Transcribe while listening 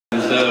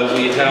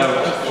we have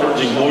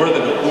certainly more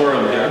than a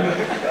quorum here.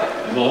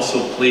 I'm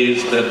also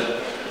pleased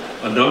that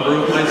a number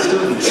of my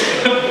students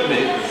have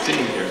made the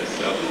scene here,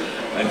 so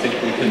I think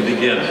we can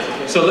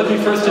begin. So let me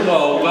first of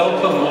all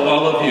welcome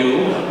all of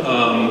you.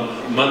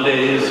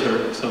 Mondays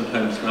are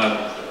sometimes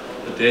not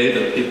a day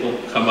that people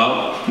come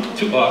out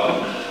too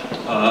often,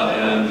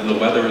 and the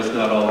weather is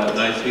not all that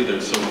nice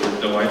either, so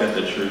we're delighted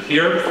that you're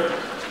here.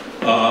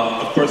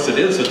 Of course, it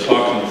is a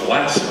talk on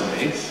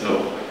blasphemy, so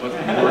what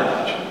more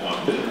could you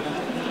want?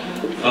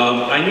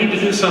 I need to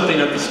do something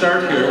at the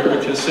start here,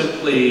 which is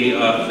simply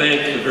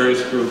thank the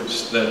various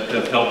groups that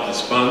have helped to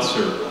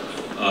sponsor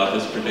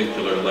this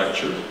particular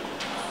lecture.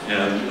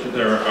 And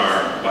there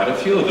are quite a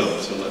few of them,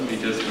 so let me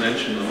just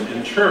mention them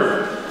in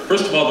turn.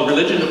 First of all, the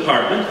Religion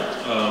Department,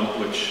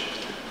 which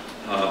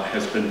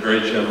has been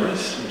very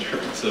generous in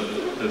terms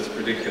of this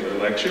particular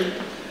lecture,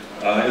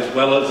 as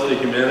well as the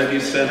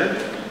Humanities Center,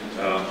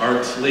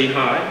 Arts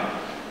Lehigh,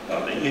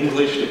 the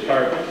English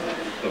Department,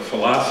 the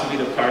Philosophy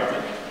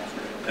Department,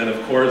 and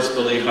of course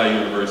the Lehigh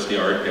University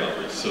Art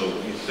Gallery. So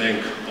we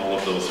thank all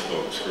of those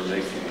folks for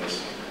making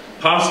this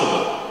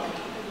possible.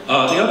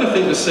 The other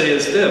thing to say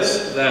is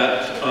this,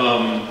 that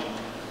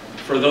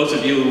for those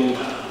of you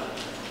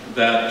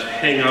that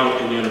hang out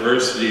in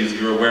universities,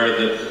 you're aware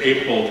that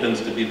April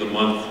tends to be the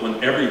month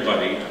when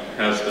everybody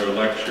has their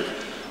lecture.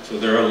 So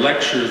there are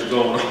lectures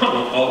going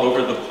on all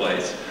over the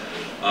place.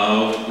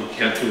 We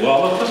can't do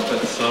all of them,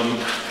 but some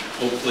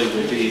hopefully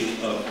will be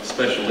of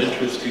special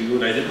interest to you.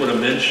 And I did want to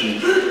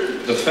mention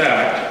the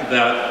fact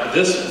that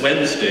this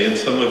Wednesday, and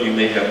some of you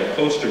may have a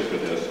poster for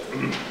this,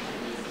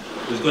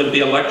 there's going to be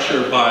a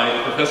lecture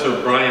by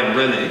Professor Brian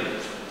Rennie,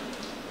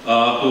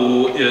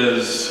 who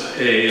is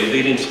a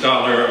leading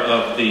scholar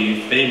of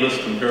the famous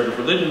comparative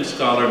religion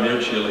scholar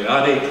Mircea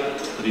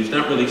Eliade, but he's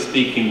not really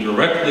speaking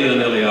directly on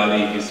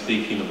Eliade, he's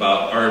speaking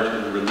about art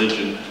and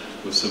religion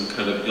with some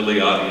kind of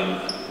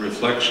Eliadean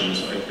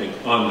reflections, I think,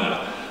 on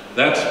that.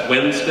 That's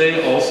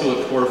Wednesday,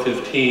 also at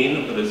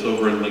 4:15, but it's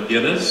over in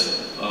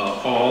McGinnis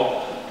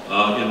Hall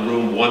in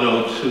room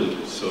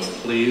 102, so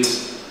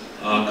please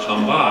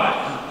come by.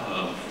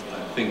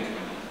 I think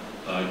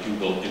you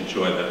will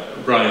enjoy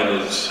that. Brian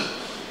is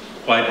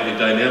quite a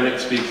dynamic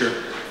speaker,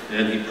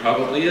 and he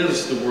probably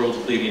is the world's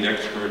leading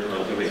expert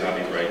on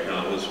Eliade right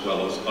now, as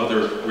well as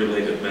other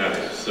related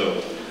matters.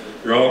 So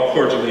you're all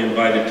cordially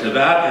invited to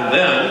that, and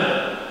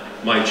then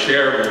my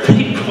chair will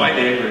be quite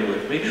angry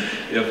with me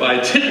if I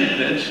didn't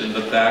mention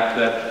the fact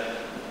that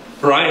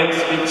Brian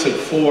speaks at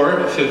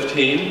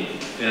 4:15,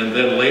 and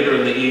then later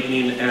in the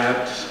evening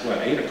at, what,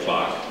 8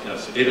 o'clock?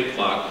 Yes, 8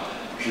 o'clock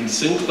in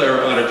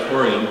Sinclair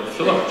Auditorium,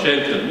 Philip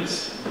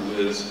Jenkins,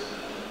 who is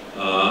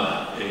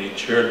a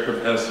chaired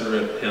professor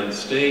at Penn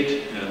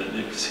State and an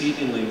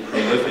exceedingly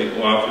prolific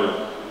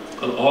author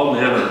on all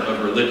manner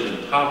of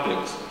religion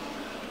topics,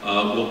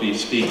 will be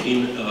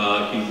speaking.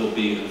 He will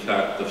be, in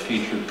fact, the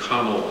featured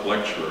Connell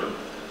lecturer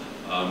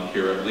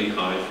here at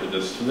Lehigh for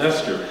this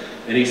semester.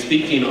 And he's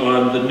speaking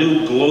on the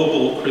new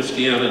global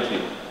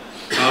Christianity.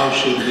 How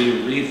should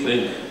we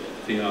rethink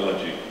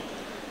theology?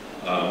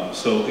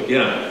 So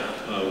again,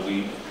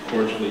 we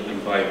cordially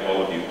invite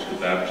all of you to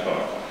that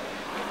talk.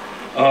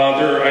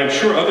 There are, I'm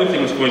sure, other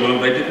things going on,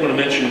 but I did want to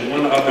mention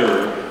one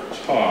other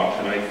talk,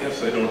 and I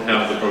guess I don't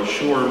have the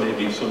brochure,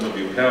 maybe some of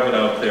you have it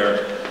out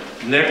there.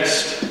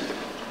 Next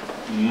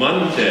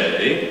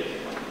Monday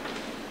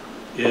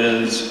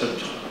is,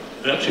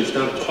 actually it's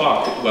not a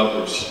talk, well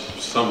there's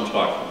some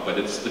talking, but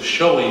it's the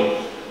showing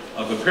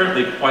of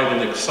apparently quite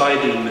an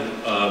exciting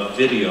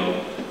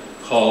video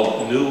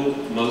called New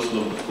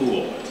Muslim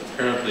Pool. It's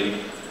apparently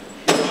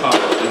hip-hop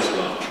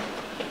Islam.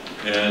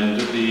 And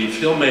the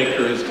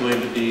filmmaker is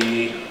going to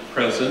be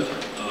present,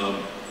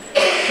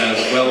 as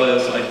well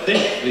as, I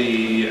think,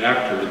 the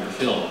actor in the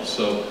film.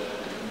 So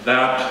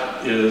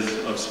that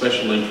is of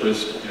special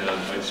interest, and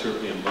I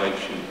certainly invite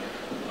you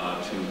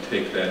to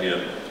take that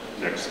in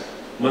next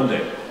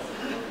Monday.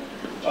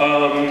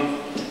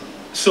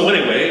 So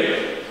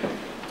anyway,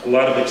 a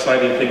lot of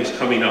exciting things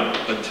coming up.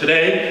 But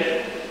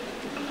today,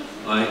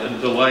 I am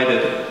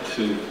delighted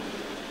to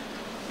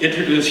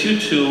introduce you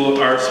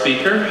to our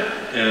speaker.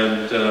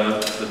 And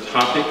the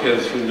topic,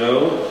 as you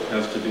know,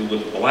 has to do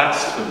with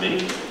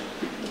blasphemy.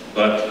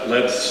 But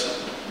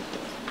let's,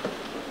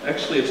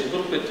 actually it's a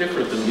little bit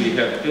different than we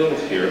had billed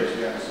here.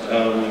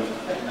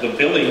 The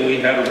billing we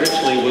had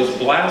originally was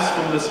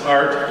blasphemous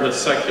art in a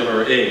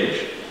secular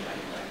age.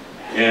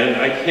 And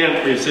I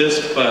can't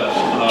resist but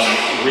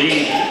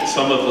read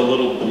some of the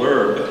little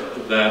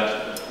blurb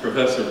that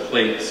Professor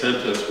Plate sent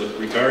us with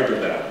regard to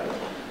that.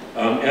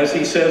 As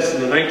he says,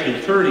 in the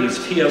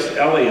 1930s, T.S.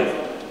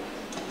 Eliot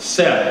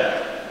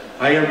said,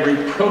 "I am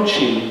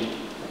reproaching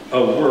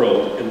a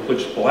world in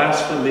which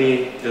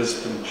blasphemy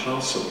is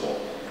impossible."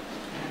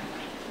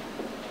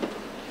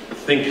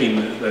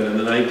 Thinking that in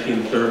the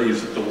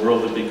 1930s that the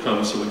world had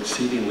become so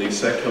exceedingly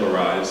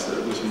secularized that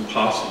it was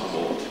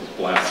impossible to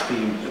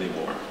blaspheme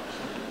anymore.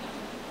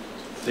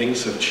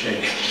 Things have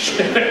changed,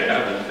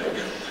 haven't they?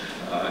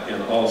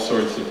 In all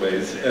sorts of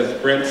ways. As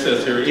Brent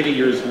says here, 80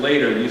 years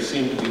later, we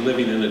seem to be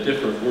living in a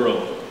different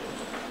world.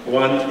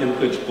 one in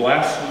which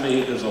blasphemy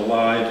is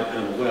alive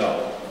and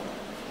well.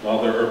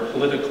 While there are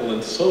political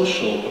and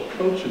social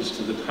approaches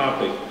to the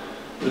topic,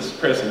 his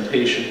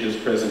presentation,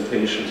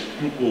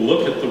 will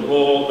look at the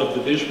role of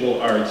the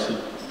visual arts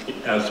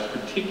as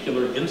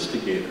particular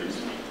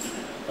instigators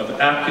of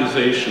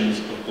accusations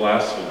of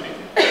blasphemy.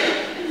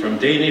 From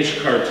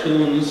Danish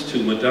cartoons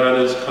to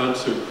Madonna's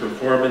concert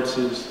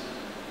performances,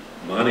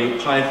 Monty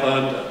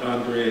Python to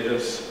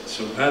Andreas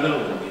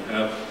Serrano, and we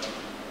have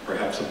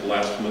perhaps a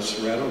blasphemous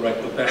Serrano right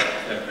in the back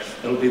there.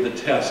 That'll be the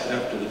test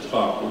after the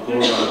talk. We'll go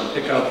around and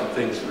pick out the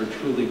things that are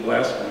truly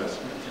blasphemous.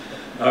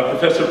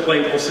 Professor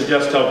Plate will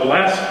suggest how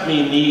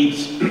blasphemy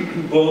needs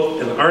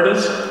both an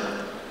artist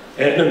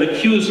and an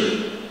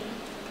accuser.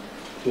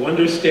 To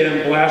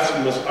understand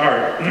blasphemous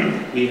art,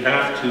 we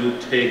have to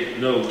take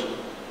note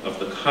of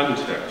the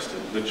context in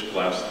which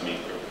blasphemy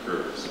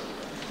occurs.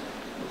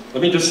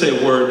 Let me just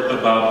say a word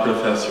about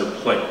Professor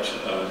Plate.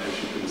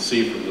 As you can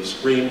see from the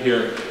screen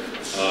here,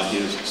 he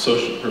is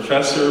associate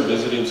professor,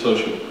 visiting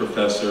associate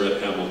professor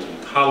at Hamilton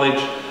College.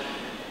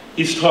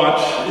 He's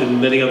taught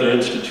in many other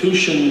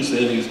institutions,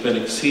 and he's been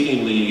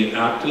exceedingly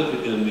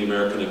active in the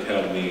American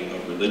Academy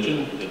of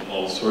Religion in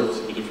all sorts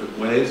of different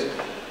ways.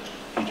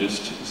 He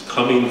just is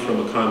coming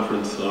from a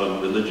conference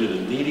on religion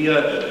and media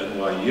at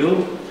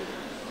NYU,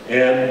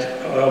 and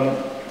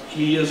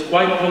he is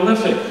quite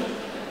prolific.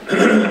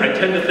 I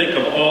tend to think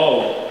of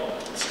all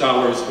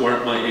scholars who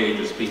aren't my age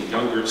as being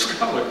younger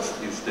scholars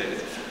these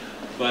days.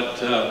 But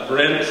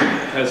Brent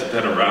has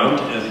been around,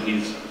 and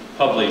he's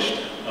published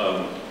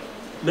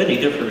many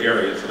different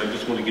areas, and I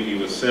just want to give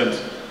you a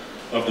sense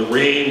of the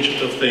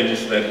range of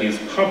things that he's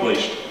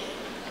published.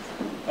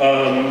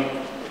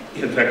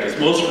 In fact, his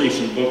most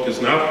recent book is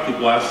not the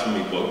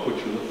blasphemy book, which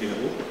you're looking at.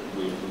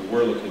 We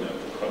were looking at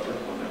the cover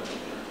on that.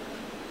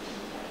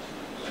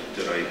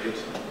 Did I get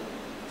some?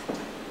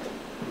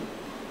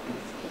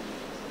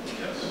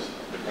 Yes,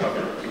 the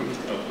cover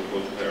of the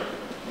book there.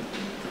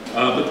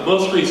 But the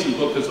most recent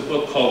book is a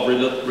book called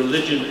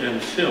Religion and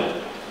Film,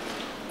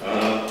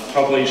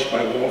 published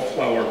by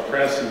Wallflower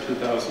Press in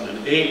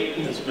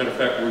 2008. As a matter of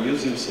fact, we're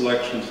using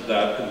selections of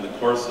that in the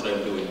course that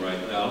I'm doing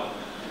right now.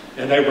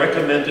 And I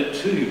recommend it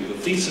to you. The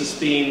thesis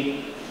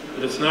being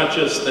that it's not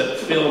just that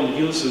film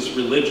uses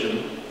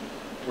religion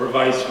or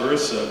vice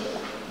versa.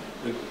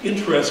 The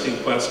interesting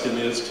question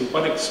is, to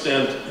what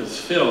extent is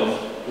film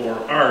or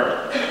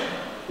art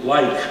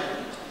like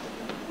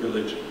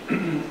religion?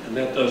 And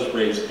that does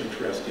raise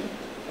interesting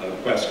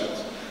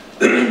questions.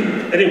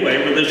 Anyway,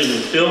 Religion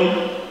and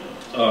Film.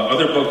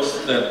 Other books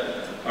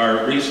that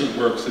are recent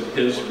works of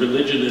his,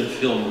 Religion and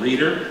Film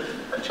Reader,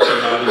 which came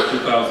out in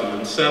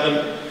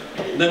 2007.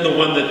 And then the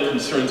one that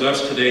concerns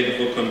us today,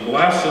 the book on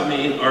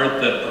blasphemy,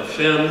 Art That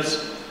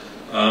Offends.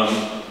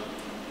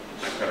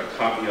 I've got a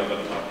copy of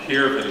it up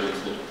here if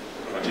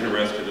anyone's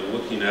interested in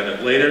looking at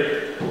it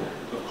later.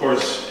 Of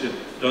course, it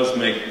does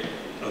make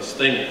us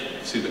think.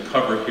 See the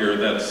cover here,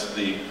 that's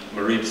the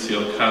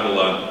Maurizio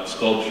Cattelan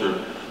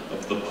sculpture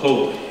of the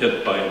Pope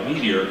hit by a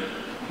meteor.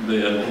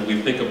 Then when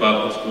we think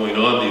about what's going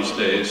on these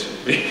days,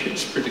 maybe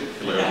it's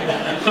particularly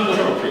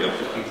appropriate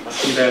to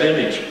see that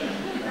image.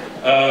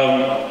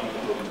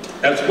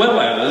 As well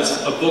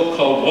as a book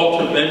called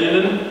Walter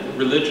Benjamin,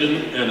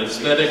 Religion and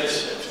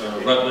Aesthetics,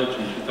 Rutledge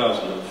in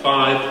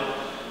 2005.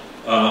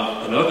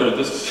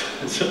 This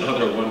is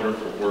another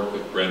wonderful work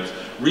of Brent's,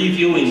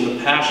 Reviewing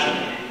the Passion,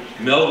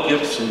 Mel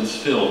Gibson's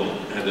Film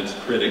and Its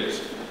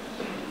Critics,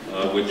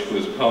 which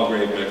was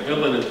Palgrave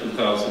Macmillan in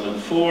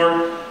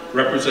 2004.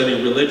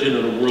 Representing Religion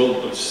in a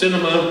World of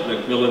Cinema,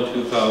 Macmillan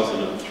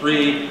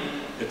 2003,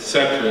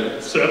 etc.,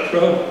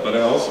 etc. But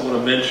I also want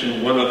to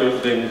mention one other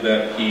thing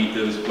that he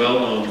is well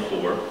known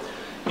for.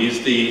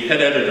 He's the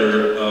head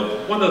editor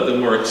of one of the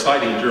more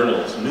exciting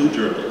journals, new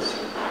journals,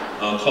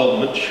 called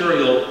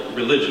Material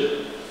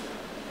Religion.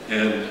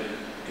 And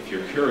if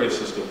you're curious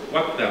as to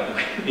what that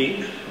might mean,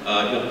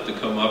 you'll have to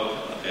come up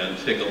and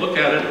take a look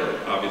at it, or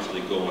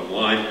obviously go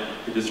online.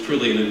 It is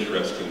truly an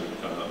interesting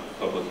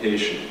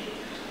publication.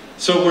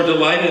 So we're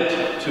delighted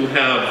to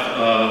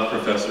have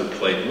Professor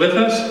Plate with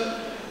us,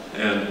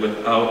 and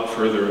without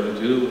further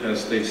ado,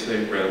 as they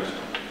say, Brent,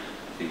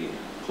 the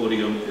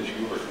podium is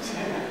yours.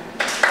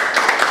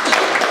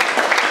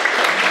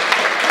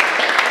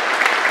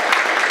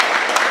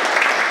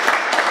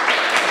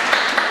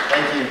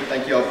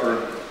 Thank you all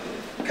for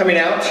coming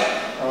out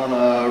on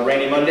a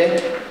rainy Monday.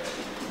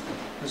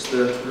 This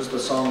is the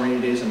song,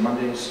 Rainy Days and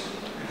Mondays.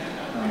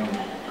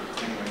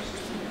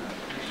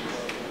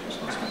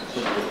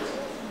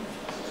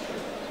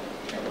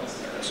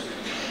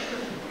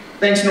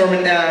 Thanks,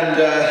 Norman, and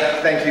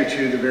thank you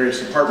to the various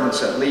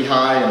departments at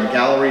Lehigh and the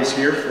galleries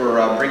here for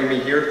bringing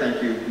me here.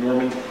 Thank you,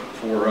 Norman,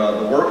 for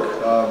the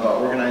work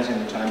of organizing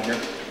the time here.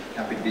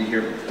 Happy to be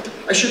here.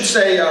 I should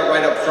say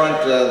right up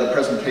front, the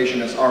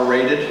presentation is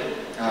R-rated,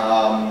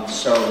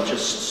 so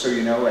just so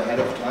you know ahead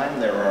of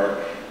time, there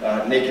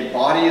are naked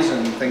bodies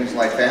and things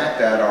like that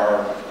that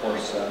are, of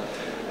course,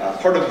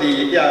 part of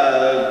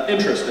the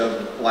interest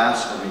of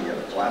blasphemy,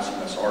 of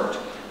blasphemous art.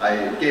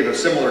 I gave a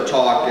similar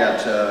talk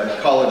at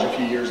college a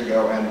few years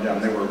ago,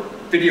 and they were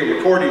video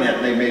recording it,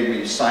 and they made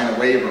me sign a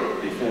waiver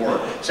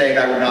before saying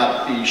I would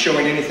not be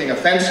showing anything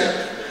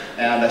offensive.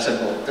 And I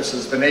said, well, this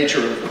is the nature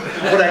of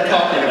what I'm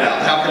talking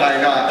about. How can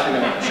I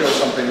not, show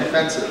something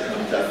offensive?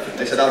 And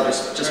they said, oh,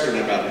 just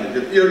forget about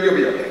it. You'll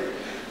be okay.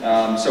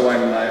 So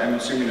I'm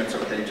assuming it's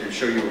okay to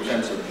show you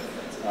offensive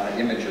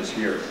images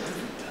here.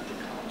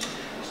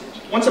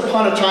 Once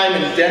upon a time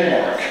in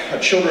Denmark, a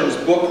children's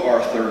book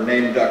author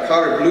named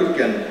Kari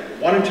Blutgen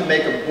wanted to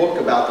make a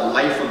book about the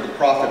life of the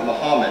Prophet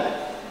Muhammad.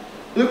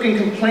 Blutgen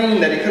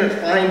complained that he couldn't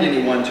find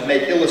anyone to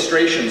make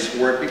illustrations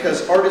for it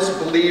because artists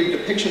believed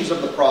depictions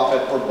of the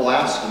Prophet were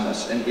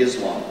blasphemous in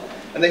Islam,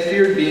 and they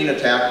feared being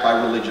attacked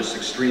by religious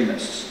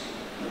extremists.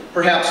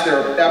 Perhaps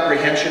their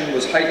apprehension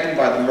was heightened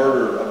by the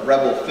murder of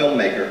rebel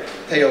filmmaker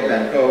Theo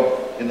van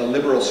Gogh in the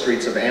liberal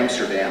streets of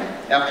Amsterdam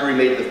after he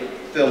made the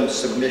film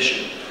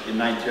Submission in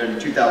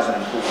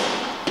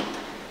 2004.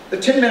 The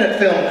 10-minute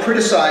film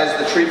criticized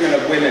the treatment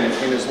of women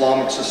in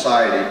Islamic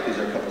society. These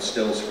are a couple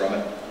stills from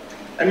it.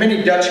 And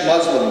many Dutch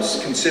Muslims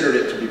considered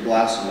it to be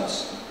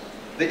blasphemous.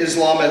 The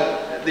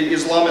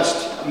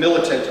Islamist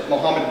militant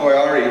Mohammed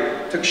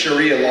Bouhari took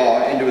Sharia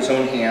law into his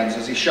own hands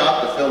as he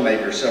shot the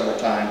filmmaker several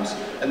times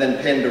and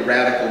then pinned a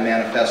radical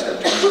manifesto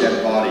to his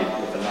dead body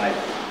with a knife.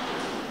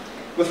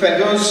 With Van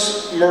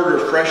Gogh's murder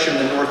fresh in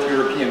the North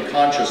European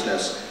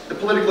consciousness, the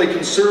politically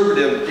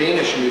conservative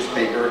Danish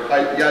newspaper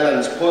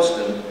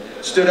Jyllands-Posten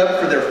stood up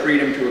for their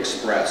freedom to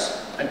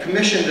express and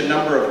commissioned a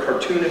number of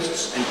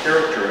cartoonists and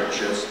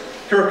caricaturists.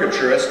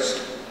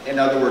 In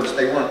other words,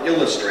 they weren't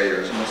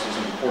illustrators, and this is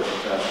an important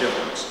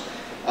difference.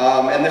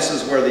 And this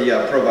is where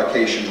the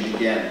provocation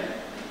began.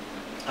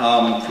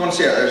 If you want to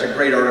see it, there's a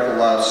great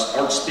article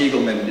Art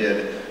Spiegelman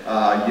did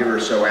a year or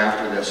so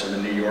after this in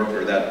the New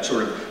Yorker that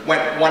sort of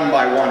went one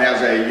by one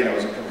as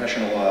a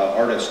professional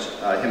artist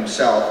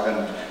himself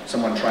and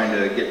someone trying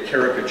to get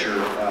caricature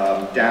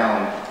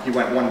down. He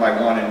went one by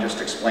one and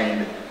just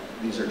explained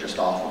these are just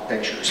awful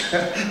pictures.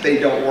 They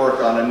don't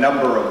work on a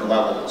number of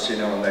levels,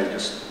 and they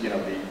just,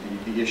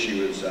 the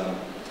issue is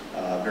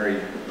very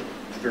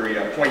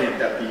poignant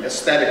that the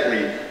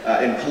aesthetically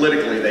and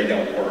politically they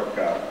don't work,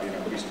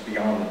 at least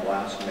beyond the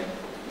blasphemy.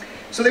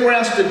 So they were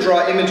asked to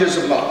draw images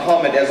of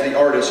Muhammad as the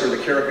artists or the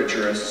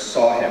caricaturists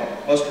saw him.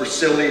 Most were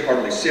silly,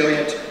 hardly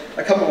salient.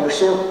 A couple were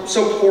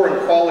so poor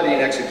in quality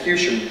and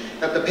execution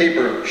that the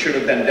paper should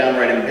have been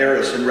downright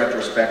embarrassed in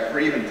retrospect for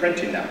even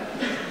printing them,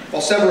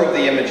 while several of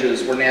the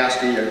images were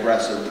nasty,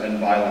 aggressive, and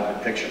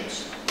violent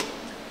depictions.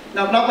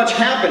 Now, not much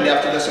happened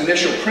after this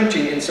initial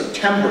printing in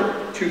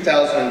September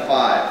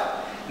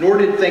 2005, nor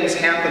did things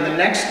happen the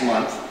next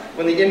month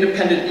when the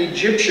independent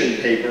Egyptian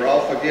paper,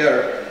 Al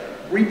Fagir,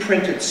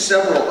 reprinted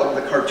several of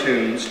the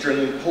cartoons during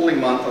the holy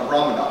month of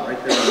Ramadan.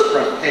 Right there on the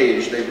front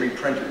page, they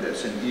reprinted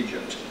this in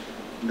Egypt.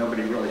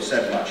 Nobody really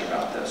said much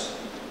about this.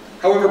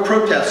 However,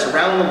 protests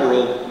around the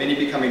world, many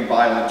becoming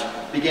violent,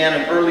 began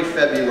in early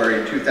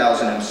February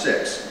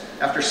 2006,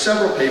 after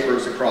several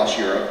papers across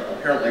Europe,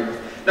 apparently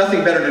with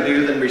nothing better to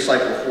do than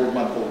recycle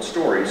 4-month-old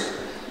stories,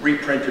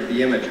 reprinted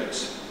the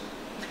images.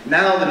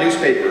 Now the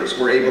newspapers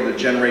were able to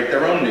generate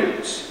their own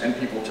news, and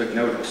people took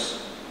notice.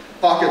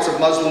 Pockets of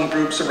Muslim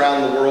groups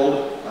around the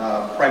world,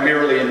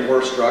 primarily in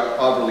war-struck,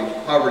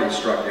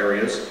 poverty-struck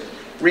areas,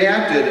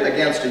 reacted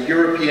against a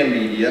European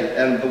media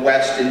and the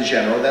West in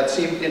general that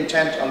seemed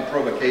intent on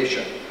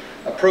provocation,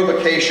 a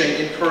provocation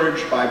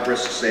encouraged by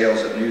brisk sales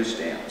at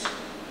newsstands.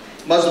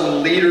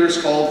 Muslim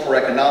leaders called for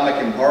economic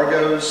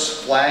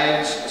embargoes,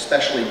 flags,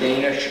 especially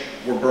Danish,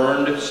 were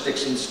burned,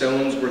 sticks and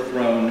stones were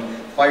thrown,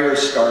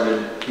 fires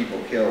started, people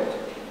killed.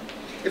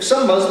 If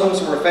some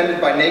Muslims were offended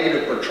by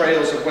negative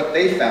portrayals of what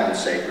they found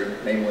sacred,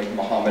 namely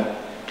Muhammad,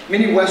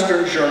 many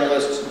Western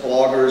journalists,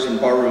 bloggers, and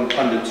barroom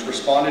pundits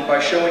responded by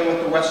showing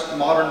what the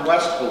modern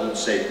West holds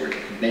sacred,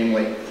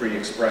 namely free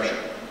expression.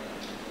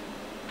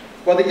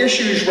 While the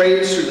issues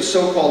raised through the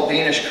so-called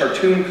Danish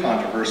cartoon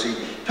controversy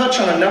touch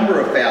on a number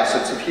of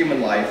facets of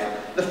human life,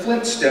 the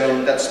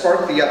flintstone that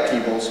sparked the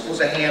upheavals was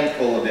a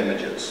handful of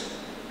images.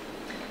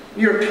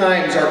 New York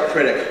Times art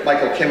critic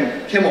Michael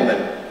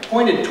Kimmelman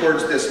pointed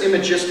towards this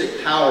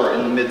imagistic power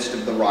in the midst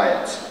of the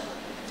riots.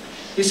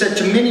 He said,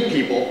 to many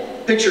people,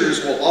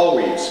 pictures will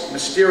always,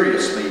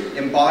 mysteriously,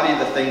 embody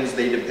the things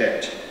they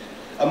depict.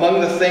 Among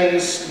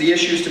the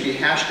issues to be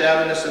hashed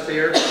out in this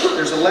affair,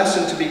 there's a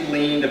lesson to be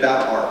gleaned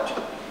about art.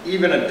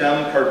 Even a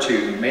dumb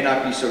cartoon may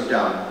not be so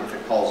dumb if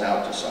it calls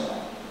out to someone.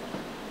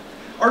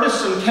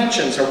 Artists'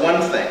 intentions are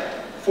one thing,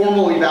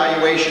 formal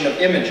evaluation of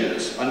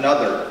images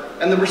another,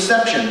 and the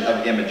reception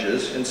of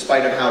images, in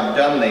spite of how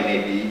dumb they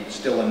may be,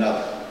 still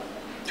another.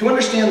 To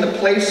understand the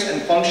place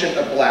and function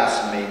of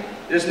blasphemy,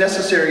 it is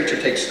necessary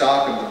to take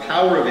stock of the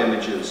power of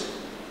images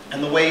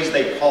and the ways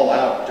they call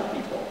out to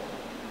people.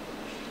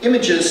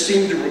 Images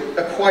seem to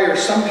acquire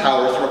some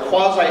power through a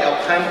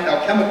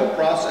quasi-alchemical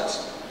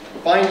process.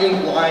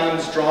 Finding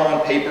lines drawn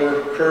on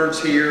paper,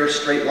 curves here,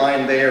 straight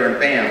line there, and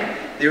bam,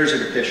 there's a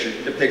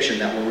depiction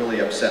that will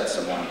really upset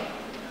someone.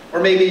 Or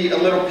maybe a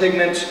little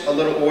pigment, a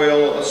little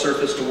oil, a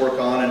surface to work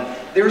on, and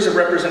there's a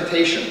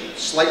representation,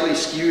 slightly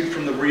skewed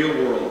from the real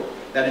world,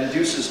 that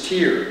induces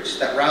tears,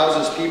 that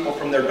rouses people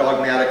from their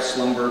dogmatic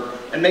slumber,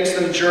 and makes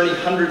them journey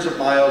hundreds of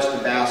miles to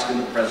bask in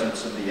the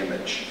presence of the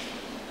image.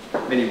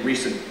 Many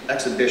recent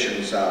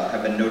exhibitions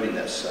have been noting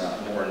this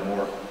more and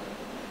more,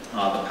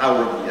 the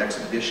power of the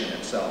exhibition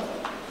itself.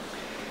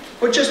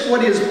 But just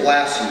what is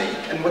blasphemy,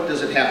 and what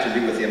does it have to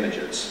do with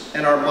images?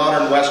 And are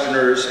modern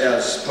Westerners,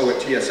 as poet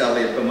T.S.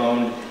 Eliot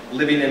bemoaned,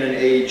 living in an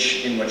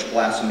age in which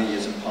blasphemy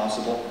is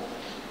impossible?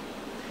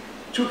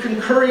 To a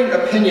concurring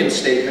opinion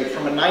statement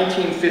from a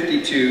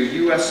 1952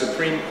 U.S.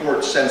 Supreme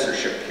Court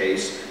censorship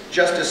case,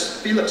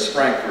 Justice Felix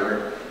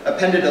Frankfurter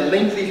appended a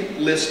lengthy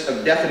list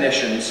of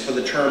definitions for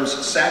the terms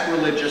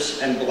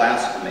sacrilegious and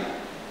blasphemy,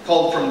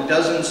 called from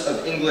dozens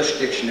of English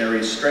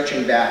dictionaries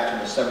stretching back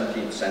to the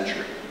 17th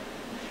century.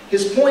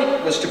 His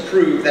point was to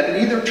prove that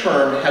neither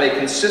term had a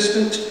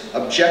consistent,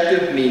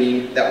 objective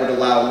meaning that would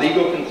allow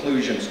legal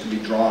conclusions to be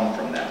drawn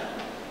from them.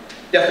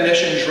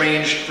 Definitions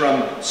ranged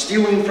from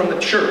stealing from the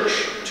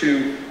church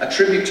to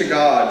attribute to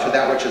God to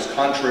that which is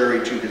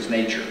contrary to his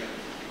nature.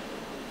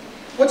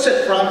 What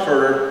set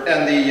Frankfurter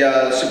and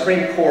the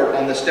Supreme Court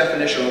on this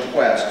definitional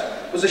quest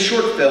was a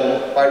short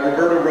film by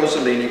Roberto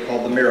Rossellini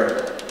called The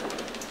Miracle.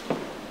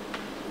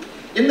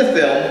 In the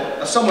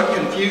film, a somewhat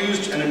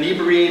confused and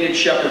inebriated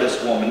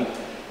shepherdess woman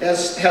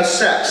has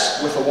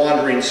sex with a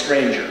wandering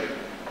stranger.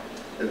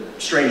 The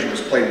stranger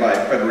was played by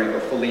Federico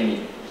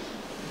Fellini.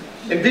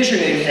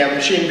 Envisioning him,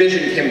 she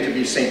envisioned him to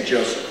be Saint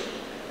Joseph.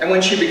 And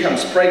when she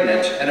becomes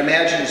pregnant and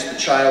imagines the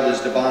child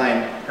is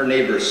divine, her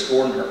neighbors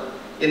scorn her.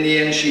 In the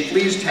end, she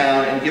flees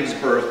town and gives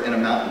birth in a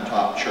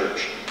mountaintop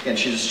church. And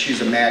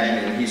she's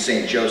imagining he's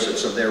Saint Joseph,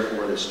 so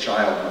therefore this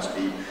child must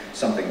be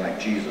something like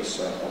Jesus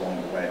along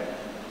the way.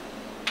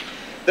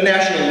 The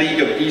National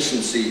League of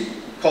Decency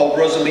called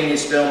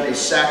Rossellini's film a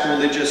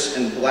sacrilegious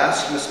and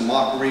blasphemous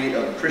mockery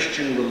of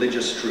Christian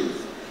religious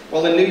truth.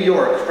 While in New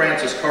York,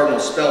 Francis Cardinal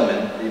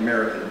Spellman, the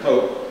American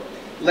Pope,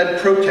 led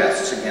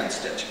protests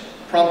against it,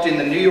 prompting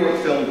the New York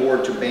Film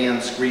Board to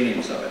ban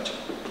screenings of it.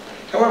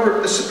 However,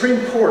 the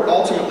Supreme Court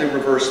ultimately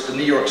reversed the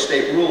New York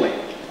State ruling,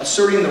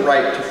 asserting the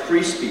right to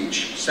free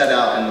speech set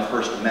out in the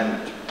First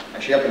Amendment.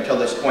 Actually, up until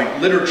this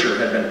point, literature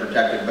had been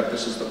protected, but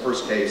this is the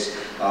first case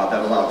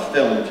that allowed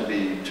film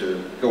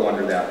to go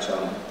under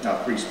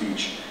that free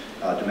speech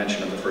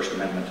dimension of the First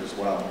Amendment as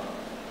well.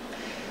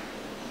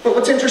 But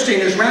what's interesting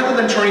is rather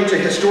than turning to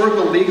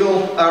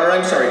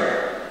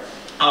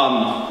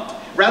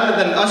rather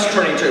than us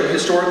turning to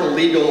historical,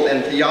 legal,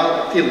 and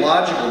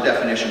theological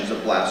definitions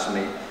of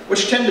blasphemy,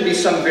 which tend to be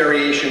some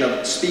variation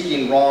of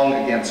speaking wrong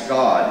against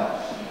God,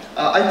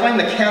 I find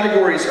the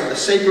categories of the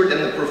sacred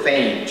and the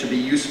profane to be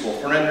useful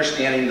for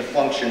understanding the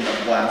function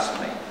of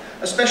blasphemy,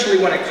 especially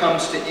when it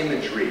comes to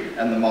imagery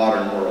and the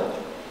modern world.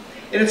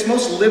 In its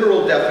most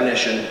literal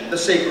definition, the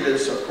sacred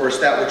is, of course,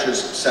 that which is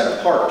set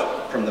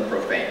apart from the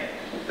profane.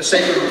 The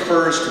sacred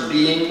refers to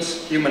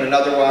beings, human and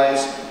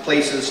otherwise,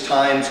 places,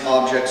 times,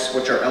 objects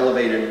which are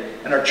elevated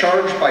and are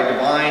charged by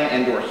divine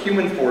and/or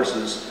human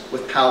forces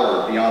with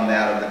power beyond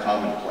that of the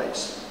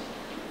commonplace.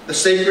 The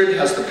sacred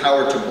has the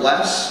power to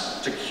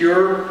bless, to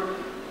cure,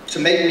 to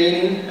make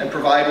meaning and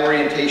provide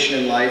orientation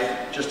in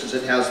life, just as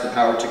it has the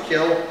power to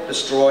kill,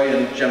 destroy,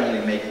 and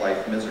generally make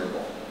life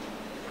miserable.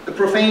 The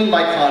profane,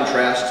 by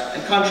contrast,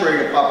 and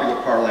contrary to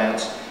popular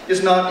parlance,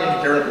 is not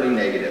inherently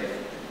negative.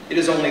 It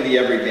is only the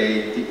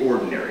everyday, the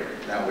ordinary,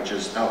 that which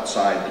is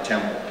outside the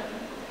temple.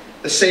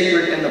 The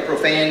sacred and the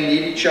profane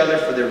need each other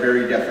for their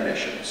very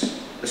definitions.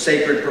 The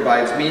sacred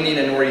provides meaning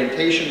and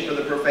orientation for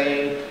the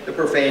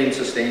profane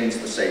sustains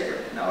the sacred.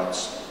 Now,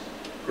 it's,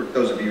 for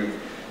those of you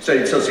who've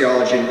studied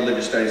sociology and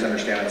religious studies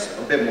understand it's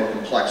a bit more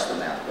complex than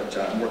that, but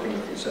I'm working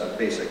with these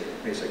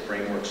basic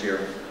frameworks here.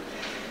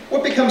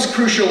 What becomes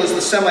crucial is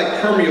the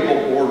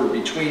semi-permeable border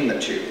between the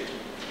two.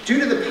 Due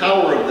to the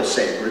power of the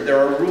sacred, there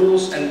are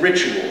rules and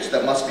rituals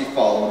that must be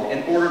followed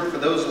in order for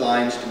those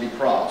lines to be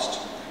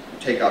crossed. You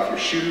take off your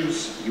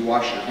shoes, you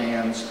wash your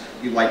hands,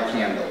 you light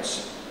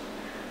candles.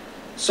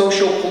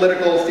 Social,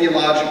 political,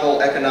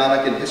 theological,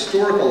 economic, and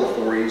historical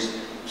authorities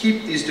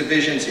keep these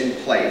divisions in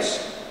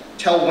place,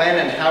 tell when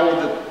and how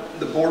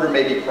the border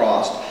may be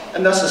crossed,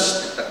 and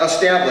thus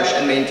establish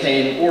and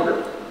maintain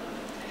order.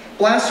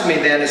 Blasphemy,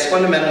 then, is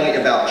fundamentally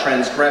about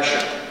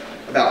transgression,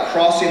 about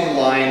crossing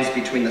the lines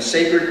between the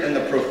sacred and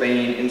the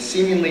profane in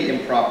seemingly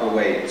improper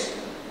ways.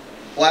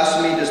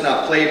 Blasphemy does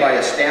not play by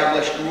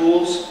established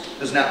rules,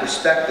 does not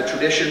respect the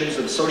traditions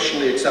of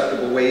socially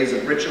acceptable ways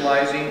of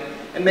ritualizing,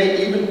 and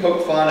may even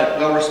poke fun at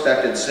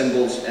well-respected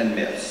symbols and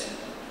myths.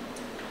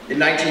 In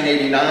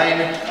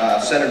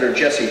 1989, Senator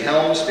Jesse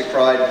Helms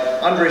decried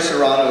Andre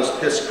Serrano's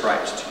Piss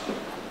Christ,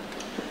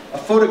 a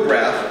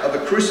photograph of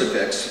a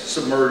crucifix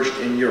submerged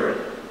in urine,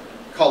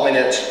 calling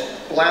it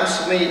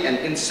blasphemy and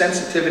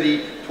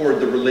insensitivity toward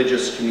the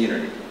religious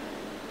community.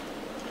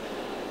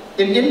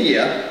 In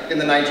India, in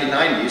the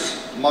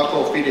 1990s,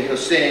 Mako Fidi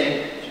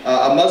Hussain,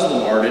 a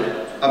Muslim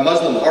a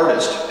Muslim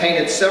artist,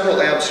 painted several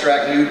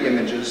abstract nude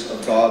images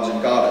of gods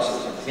and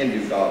goddesses, of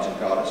Hindu gods and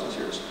goddesses.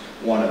 Here's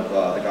one of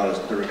the goddess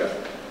Durga,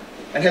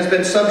 and has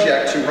been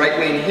subject to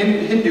right-wing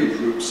Hindu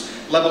groups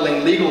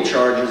leveling legal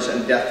charges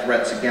and death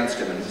threats against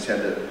him, and he's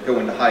had to go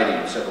into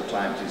hiding several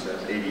times. He's an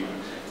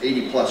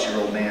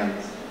 80-plus-year-old man.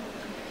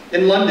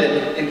 In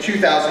London, in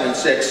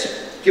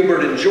 2006,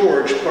 Gilbert and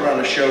George put on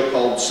a show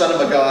called Son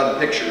of a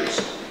God Pictures,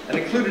 and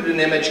included an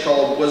image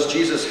called Was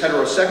Jesus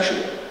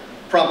Heterosexual?,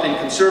 prompting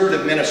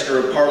Conservative Minister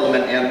of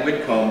Parliament Anne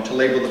Whitcomb to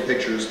label the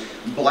pictures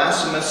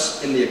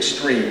blasphemous in the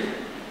extreme.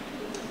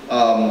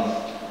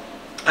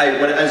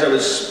 As I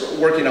was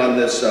working on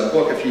this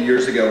book a few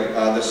years ago,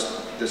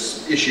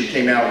 this issue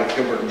came out with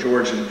Gilbert and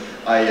George, and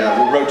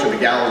I wrote to the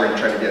gallery and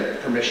tried to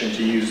get permission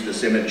to use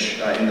this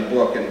image in the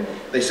book, and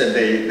they said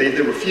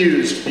they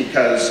refused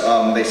because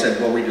they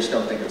said, well, we just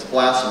don't think it's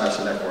blasphemous,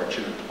 and therefore it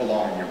shouldn't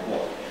belong in your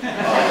book.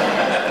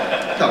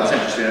 I thought it was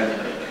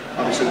interesting.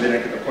 Obviously, they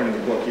didn't get the point of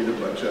the book either,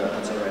 but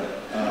that's all right.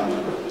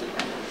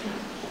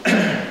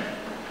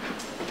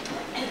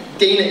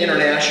 Dana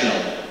International,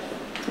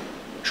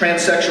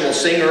 transsexual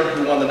singer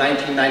who won the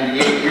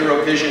 1998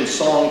 Eurovision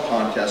Song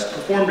Contest,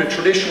 performed a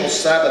traditional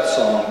Sabbath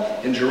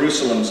song in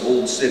Jerusalem's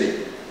Old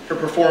City. Her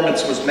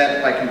performance was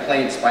met by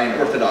complaints by an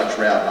Orthodox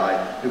rabbi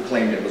who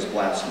claimed it was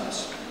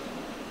blasphemous.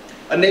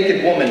 A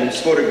naked woman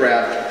is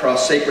photographed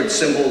across sacred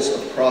symbols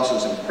of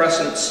crosses and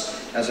crescents,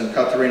 as in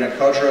Katerina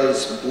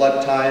Kodra's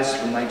Blood Ties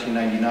from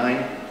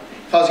 1999,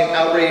 causing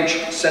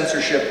outrage,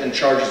 censorship, and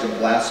charges of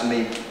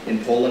blasphemy in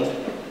Poland.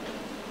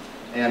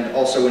 And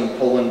also in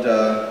Poland,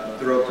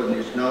 Dorota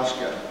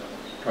Niznowska,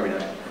 probably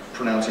not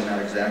pronouncing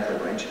that exactly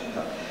right.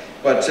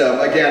 But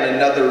again,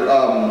 another,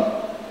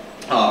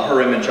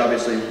 her image,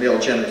 obviously male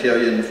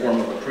genitalia in the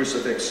form of a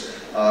crucifix,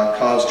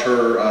 caused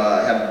her,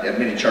 had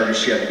many charges.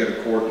 She had to go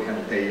to court and had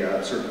to pay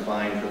a certain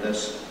fine for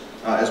this.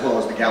 As well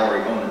as the gallery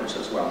owners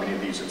as well. Many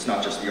of these, it's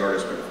not just the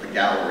artist, but the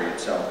gallery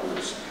itself who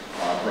was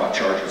brought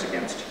charges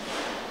against.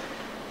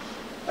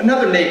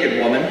 Another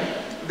naked woman,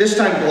 this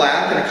time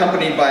black and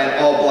accompanied by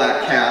an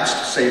all-black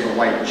cast, save a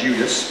white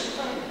Judas,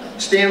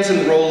 stands in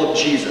the role of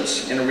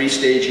Jesus in a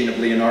restaging of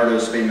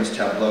Leonardo's famous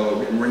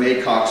tableau in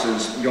Rene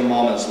Cox's Yo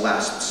Mama's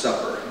Last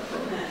Supper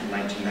from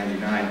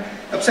 1999,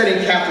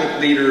 upsetting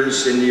Catholic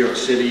leaders in New York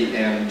City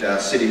and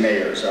city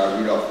mayors.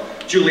 Rudolph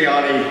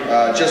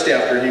Giuliani, just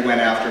after he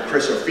went after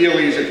Chris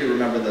O'Feely's, if you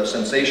remember the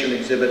Sensation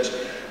exhibit,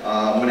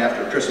 went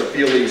after Chris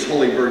O'Feely's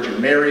Holy Virgin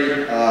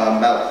Mary.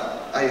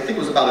 I think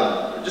it was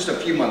just a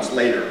few months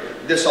later.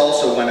 This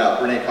also went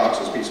up, Rene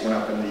Cox's piece went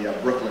up in the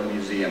Brooklyn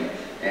Museum,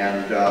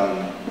 and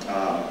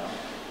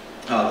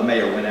the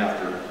mayor went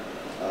after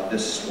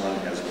this one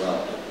as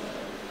well.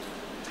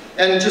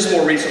 And just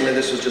more recently,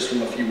 this was just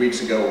from a few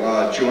weeks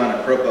ago,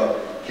 Joanna Krupa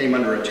came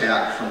under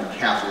attack from the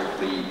Catholic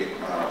League,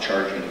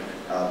 charging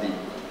the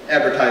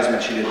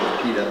advertisement she did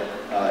with PETA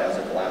as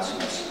a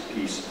blasphemous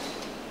piece.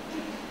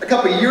 A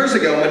couple of years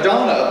ago,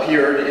 Madonna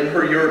appeared in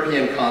her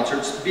European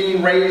concerts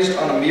being raised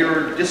on a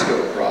mirrored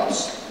disco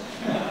cross.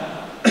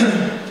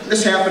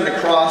 This happened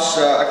across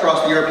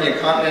the European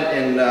continent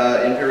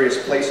in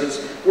various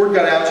places. Word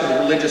got out to the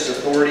religious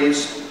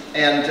authorities,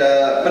 and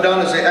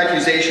Madonna's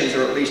accusations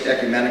are at least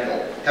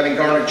ecumenical, having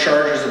garnered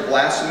charges of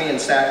blasphemy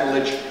and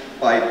sacrilege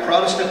by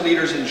Protestant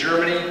leaders in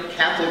Germany,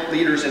 Catholic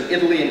leaders in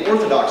Italy, and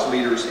Orthodox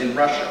leaders in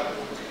Russia,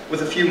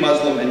 with a few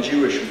Muslim and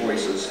Jewish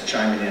voices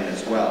chiming in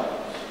as well.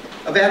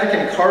 A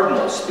Vatican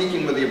cardinal,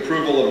 speaking with the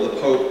approval of the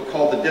Pope,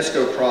 called the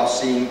disco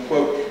cross scene,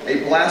 quote,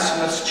 a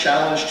blasphemous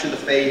challenge to the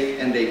faith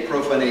and a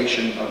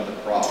profanation of the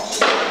cross.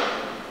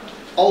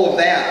 All of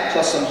that,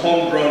 plus some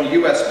homegrown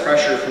U.S.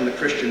 pressure from the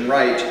Christian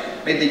right,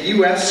 made the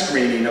U.S.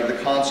 screening of the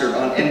concert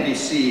on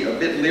NBC a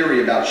bit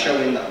leery about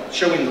showing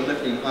the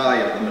lifting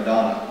high of the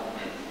Madonna.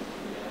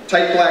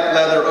 Tight black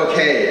leather,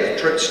 okay.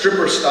 A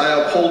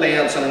stripper-style pole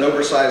dance on an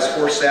oversized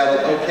horse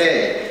saddle,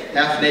 okay.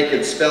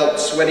 Half-naked, spelt,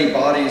 sweaty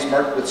bodies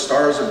marked with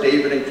stars of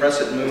David and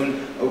crescent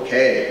moon,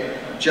 okay.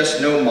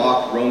 Just no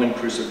mock Roman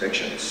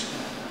crucifixions.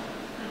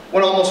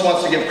 One almost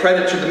wants to give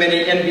credit to the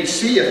many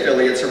NBC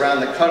affiliates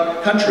around the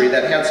country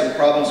that had some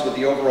problems with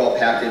the overall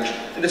package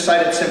and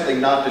decided simply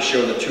not to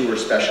show the tour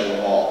special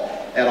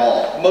at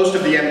all. Most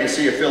of the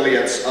NBC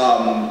affiliates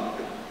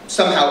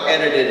somehow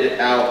edited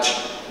out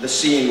the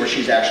scene where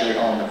she's actually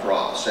on the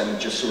cross, and it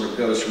just sort of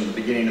goes from the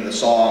beginning of the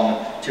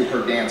song to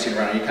her dancing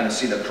around. You kind of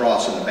see the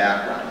cross in the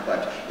background,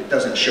 but it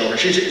doesn't show her.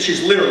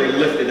 She's literally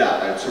lifted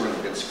up, and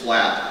it's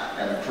flat,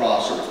 and the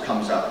cross sort of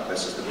comes up.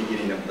 This is the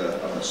beginning of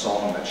the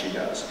song that she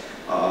does.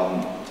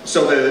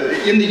 So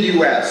in the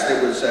U.S.,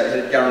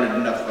 it had garnered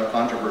enough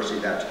controversy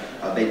that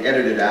they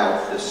edited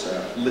out this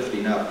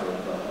lifting up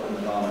of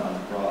Madonna on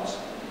the cross.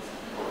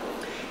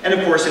 And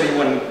of course,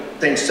 anyone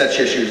thinks such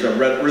issues are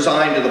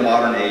resigned to the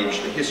modern age.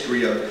 The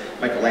history of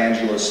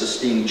Michelangelo's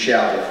Sistine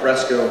Chapel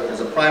fresco is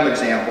a prime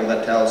example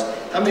that tells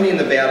how many in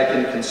the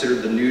Vatican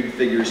considered the nude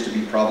figures to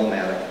be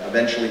problematic,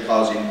 eventually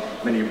causing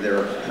many of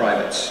their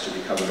privates to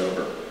be covered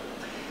over.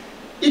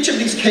 Each of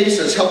these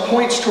cases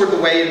points toward the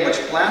way in which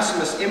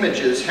blasphemous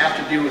images have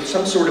to do with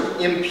some sort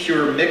of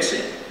impure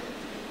mixing.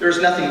 There is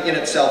nothing in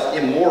itself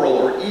immoral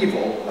or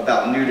evil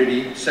about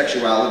nudity,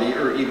 sexuality,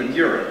 or even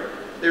urine.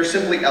 They are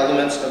simply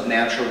elements of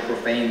natural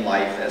profane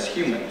life as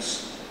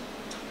humans.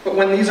 But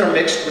when these are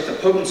mixed with the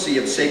potency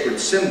of sacred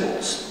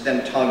symbols,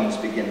 then tongues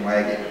begin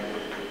wagging.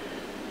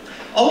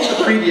 All of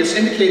the previous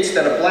indicates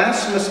that a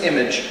blasphemous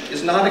image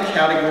is not a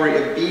category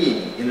of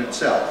being in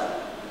itself,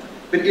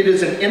 but it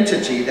is an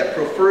entity that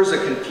prefers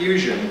a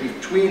confusion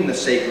between the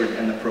sacred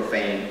and the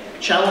profane,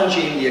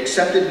 challenging the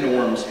accepted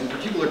norms in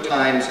particular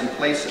times and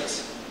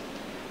places.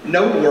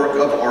 No work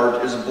of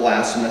art is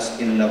blasphemous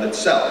in and of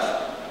itself.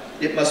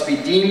 It must be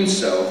deemed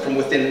so from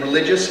within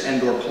religious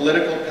and/or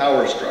political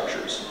power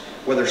structures,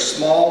 whether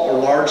small or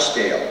large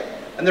scale.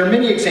 And there are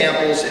many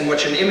examples in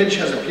which an image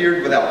has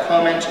appeared without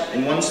comment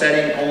in one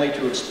setting only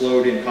to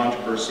explode in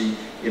controversy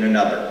in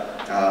another.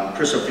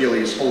 Chris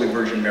O'Feely's Holy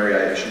Virgin Mary,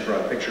 I should draw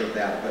a picture of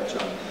that, but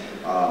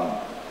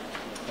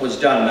was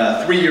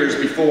done 3 years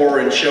before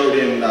and showed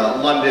in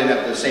London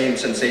at the same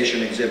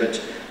sensation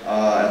exhibit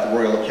at the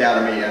Royal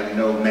Academy, and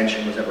no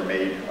mention was ever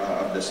made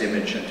of this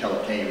image until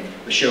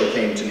the show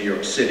came to New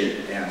York City,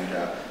 and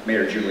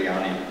Mayor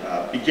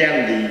Giuliani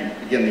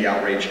began the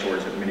outrage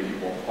towards it. Many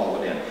people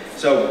followed in.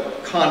 So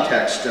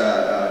context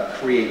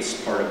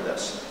creates part of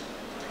this.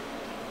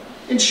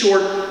 In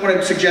short, what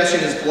I'm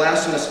suggesting is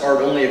blasphemous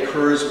art only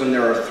occurs when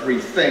there are three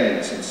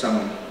things in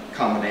some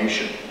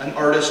combination: an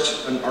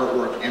artist, an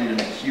artwork, and an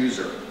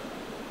accuser.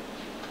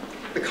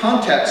 The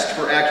context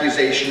for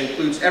accusation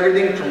includes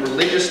everything from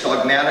religious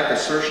dogmatic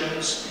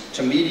assertions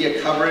to media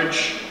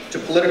coverage to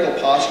political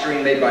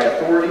posturing made by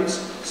authorities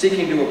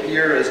seeking to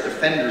appear as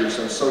defenders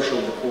of social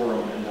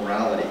decorum and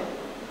morality.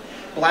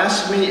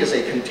 Blasphemy is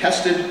a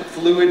contested,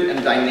 fluid,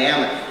 and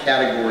dynamic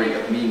category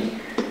of meaning.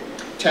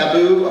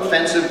 Taboo,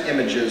 offensive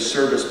images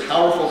serve as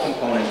powerful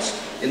components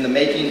in the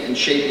making and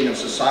shaping of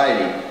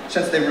society,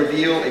 since they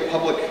reveal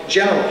a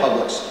general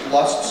public's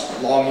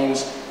lusts,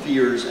 longings,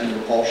 fears, and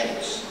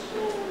repulsions.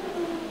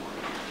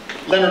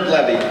 Leonard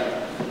Levy,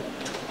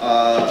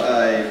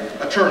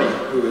 an attorney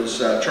who has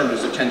turned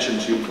his attention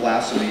to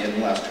blasphemy in the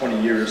last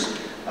 20 years,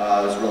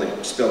 has really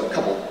spilled a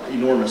couple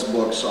enormous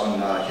books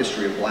on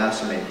history of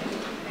blasphemy.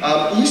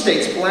 He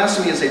states,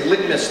 blasphemy is a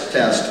litmus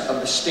test of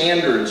the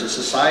standards a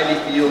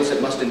society feels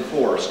it must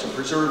enforce to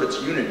preserve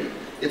its unity,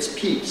 its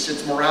peace,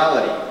 its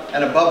morality,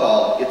 and above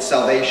all, its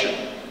salvation.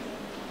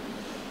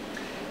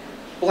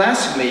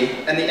 Blasphemy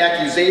and the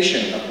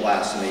accusation of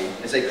blasphemy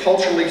is a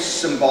culturally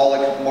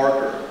symbolic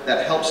marker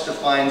that helps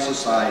define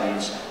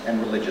societies and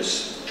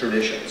religious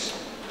traditions.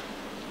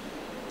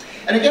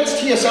 And against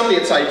T.S.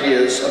 Eliot's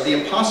ideas of the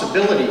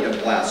impossibility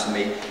of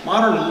blasphemy,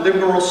 modern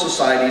liberal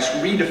societies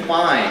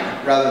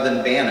redefine rather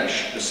than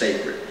banish the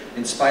sacred,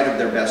 in spite of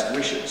their best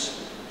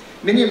wishes.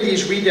 Many of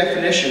these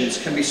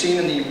redefinitions can be seen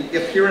in the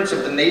appearance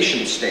of the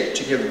nation state,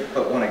 to give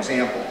but one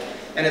example,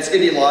 and its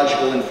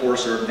ideological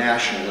enforcer,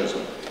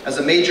 nationalism, as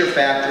a major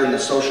factor in the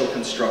social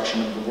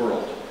construction of the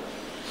world.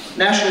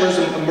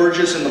 Nationalism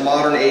emerges in the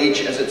modern age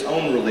as its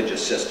own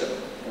religious system,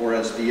 or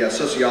as the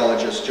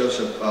sociologist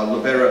Joseph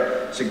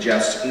Libera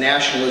suggests,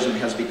 nationalism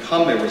has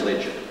become a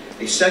religion,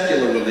 a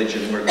secular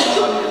religion where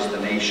God is the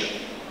nation.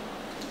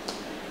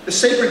 The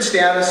sacred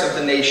status of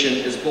the nation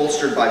is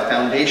bolstered by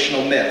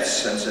foundational myths,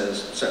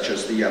 such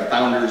as the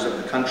founders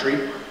of the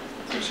country.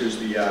 Here's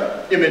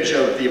the image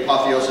of the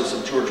apotheosis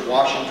of George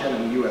Washington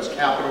in the U.S.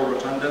 Capitol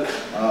Rotunda,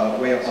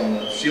 way up on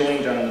the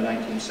ceiling, done in the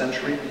 19th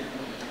century.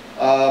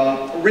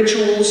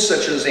 Rituals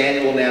such as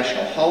annual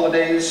national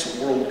holidays,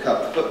 World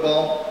Cup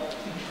football,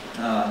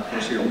 of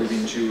course here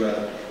moving to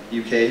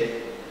UK,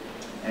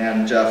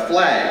 and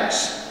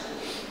flags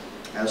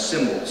as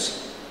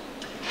symbols.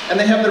 And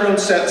they have their own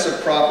sets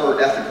of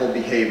proper ethical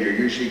behavior,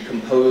 usually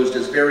composed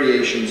as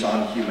variations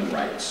on human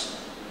rights.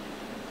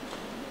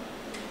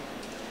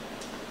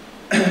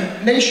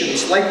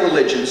 Nations, like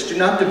religions, do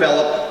not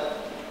develop,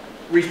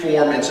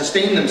 reform, and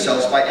sustain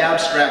themselves by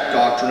abstract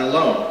doctrine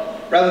alone.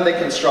 Rather, they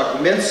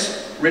construct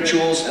myths,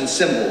 rituals, and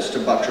symbols to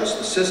buttress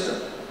the system.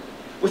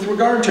 With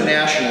regard to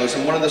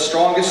nationalism, one of the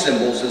strongest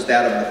symbols is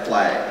that of the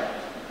flag.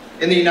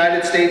 In the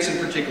United States in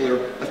particular,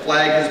 the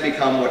flag has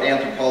become what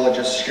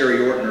anthropologist Sherry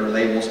Ortner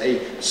labels a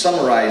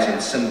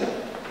summarizing symbol.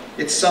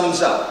 It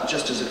sums up,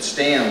 just as it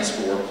stands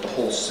for, the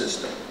whole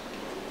system.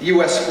 The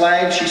U.S.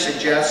 flag, she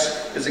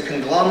suggests, is a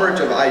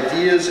conglomerate of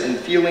ideas and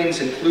feelings,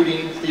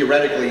 including,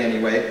 theoretically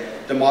anyway,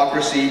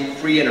 democracy,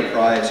 free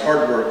enterprise,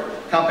 hard work,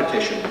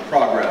 competition,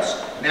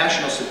 progress,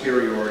 national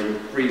superiority,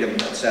 freedom,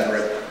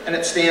 etc., and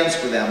it stands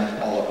for them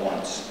all at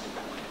once.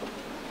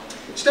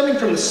 Stemming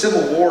from the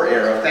Civil War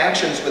era,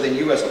 factions within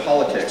U.S.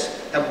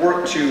 politics have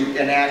worked to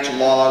enact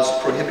laws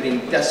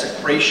prohibiting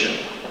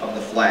desecration of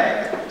the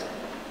flag.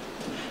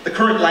 The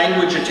current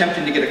language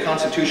attempting to get a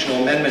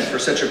constitutional amendment for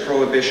such a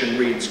prohibition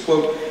reads,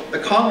 quote, "The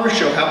Congress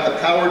shall have the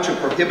power to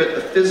prohibit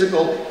the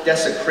physical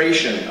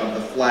desecration of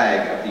the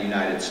flag of the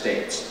United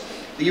States."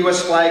 The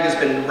U.S. flag has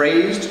been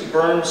raised,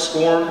 burned,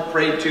 scorned,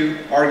 prayed to,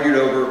 argued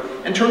over,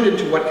 and turned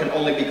into what can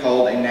only be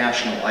called a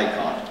national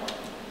icon.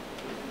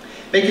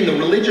 Making the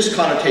religious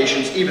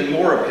connotations even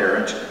more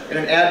apparent, in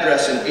an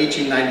address in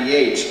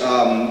 1898,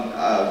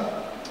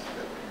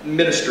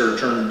 minister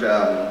turned,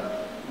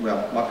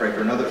 well,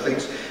 muckraker and other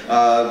things,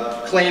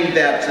 claimed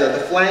that the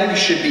flag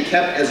should be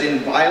kept as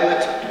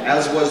inviolate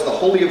as was the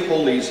Holy of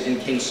Holies in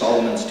King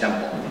Solomon's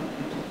temple.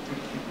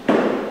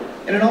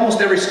 And in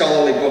almost every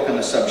scholarly book on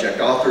the subject,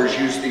 authors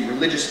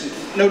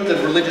note the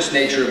religious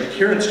nature of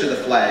adherence to the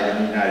flag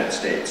in the United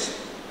States.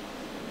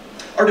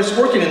 Artists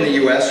working in the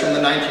U.S. from the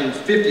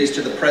 1950s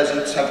to the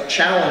present have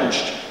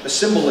challenged the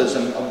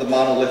symbolism of the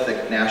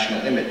monolithic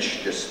national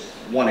image. Just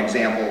one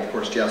example, of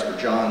course, Jasper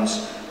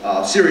John's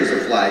series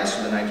of flags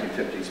from the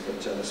 1950s,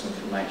 but this one's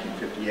from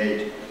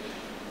 1958.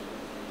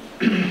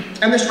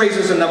 And this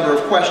raises a number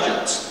of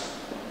questions.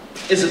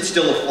 Is it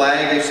still a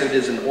flag if it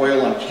is an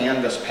oil on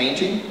canvas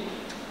painting?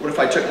 What if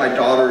I took my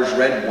daughter's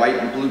red, white,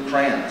 and blue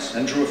crayons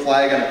and drew a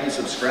flag on a piece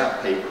of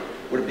scrap paper?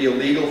 Would it be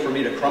illegal for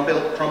me to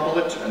crumple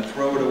it and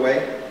throw it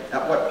away?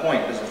 At what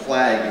point does a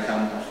flag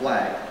become a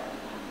flag?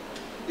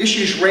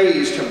 Issues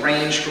raised have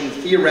ranged from the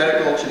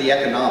theoretical to the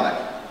economic,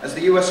 as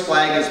the U.S.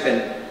 flag has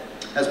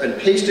been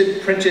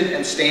pasted, printed,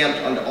 and stamped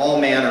onto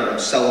all manner of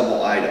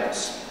sellable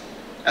items.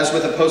 As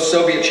with the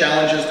post-Soviet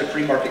challenges to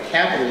free market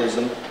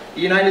capitalism,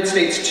 the United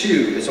States,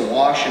 too, is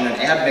awash in an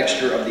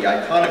admixture of the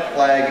iconic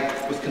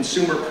flag with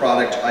consumer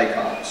product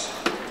icons.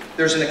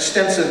 There's an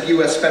extensive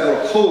U.S.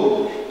 federal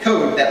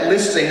code that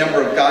lists a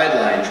number of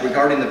guidelines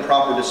regarding the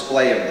proper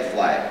display of the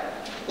flag.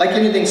 Like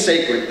anything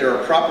sacred, there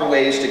are proper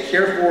ways to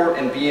care for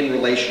and be in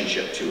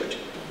relationship to it.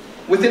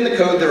 Within the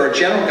code, there are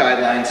general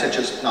guidelines such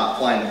as not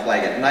flying the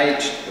flag at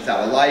night,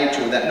 without a light,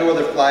 or that no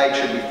other flag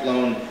should be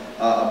flown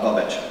above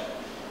it.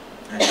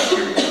 And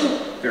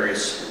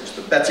various,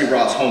 the Betsy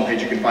Ross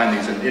homepage, you can find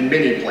these in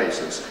many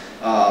places.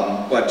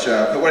 But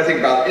what I think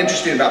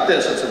interesting about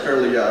this, it's a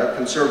fairly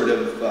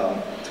conservative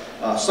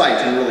site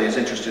and really is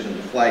interested in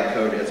the flag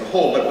code as a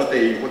whole. But what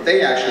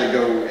they actually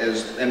go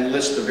is and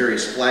list the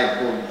various flag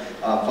code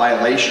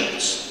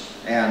violations.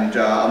 And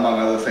among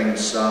other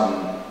things,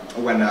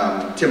 when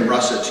Tim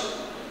Russett,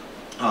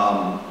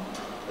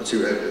 let's see,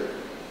 if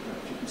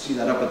you can see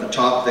that up at the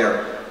top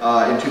there,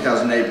 in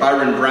 2008,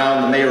 Byron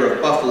Brown, the mayor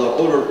of Buffalo,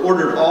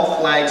 ordered all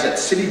flags at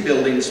city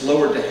buildings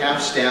lowered to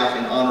half-staff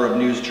in honor of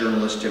news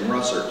journalist Tim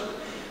Russert.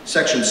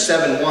 Section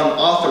 7.1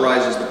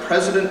 authorizes the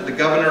president, the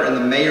governor, and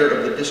the mayor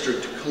of the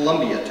District of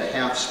Columbia to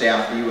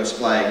half-staff the U.S.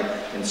 flag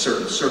in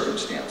certain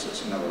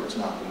circumstances. In other words,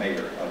 not the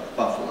mayor of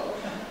Buffalo.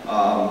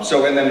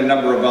 And then a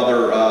number of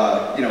other,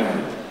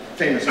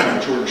 famous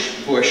one,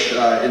 George Bush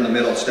in the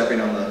middle, stepping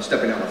on the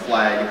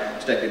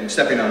flag,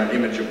 stepping on an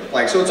image of the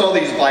flag. So it's all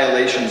these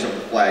violations of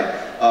the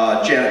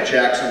flag. Janet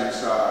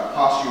Jackson's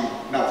costume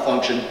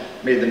malfunction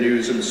made the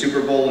news in the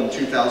Super Bowl in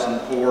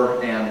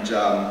 2004, and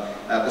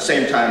at the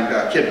same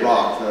time, Kid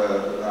Rock,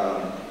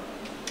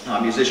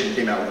 the musician,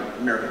 came out with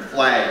an American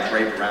flag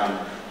draped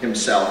around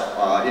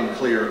himself in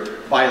clear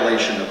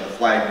violation of the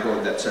flag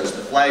code that says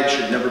the flag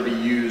should never be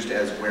used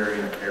as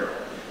wearing apparel.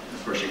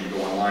 Of course, you can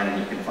go online and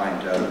you can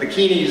find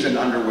bikinis and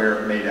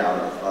underwear made out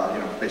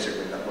of,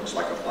 basically that looks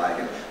like a flag.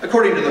 And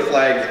according to the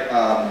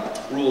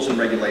flag rules and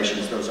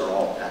regulations, those are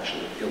all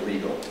actually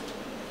illegal.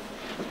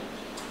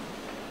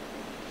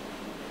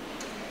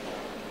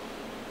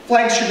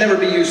 Flags should never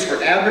be used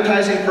for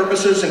advertising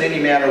purposes in any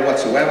manner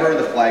whatsoever.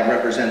 The flag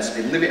represents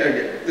a living,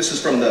 this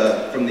is from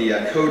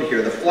the code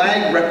here, the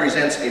flag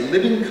represents a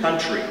living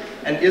country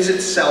and is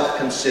itself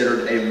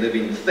considered a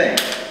living thing.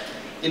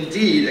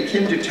 Indeed,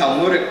 akin to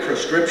Talmudic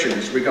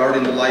prescriptions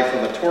regarding the life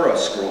of a Torah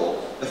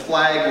scroll, the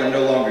flag, when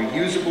no longer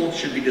usable,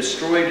 should be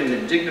destroyed in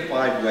a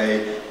dignified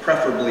way,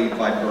 preferably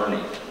by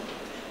burning.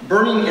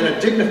 Burning in a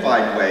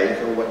dignified way,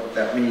 though what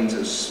that means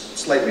is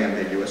slightly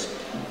ambiguous,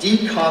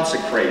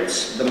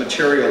 deconsecrates the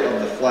material of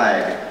the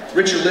flag,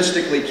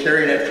 ritualistically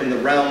carrying it from the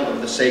realm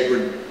of the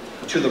sacred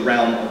to the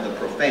realm of the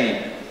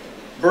profane.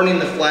 Burning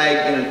the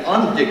flag in an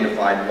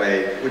undignified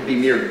way would be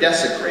mere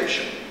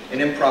desecration,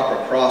 an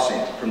improper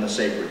crossing from the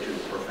sacred to the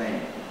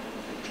profane.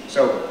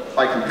 So,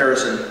 by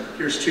comparison,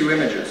 here's two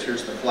images.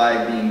 Here's the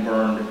flag being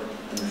burned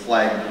and the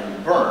flag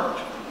being burned.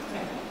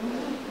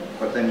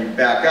 But then you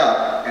back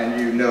up and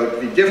you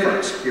note the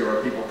difference. Here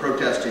are people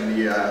protesting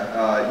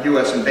the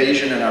U.S.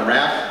 invasion in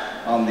Iraq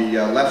on the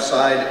left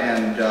side,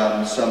 and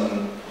I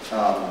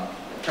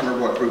can't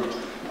remember what group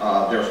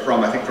they're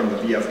from, I think from the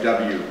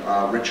VFW,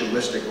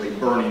 ritualistically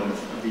burning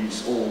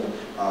these old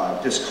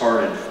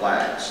discarded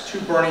flags.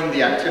 To burning,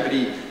 the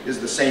activity is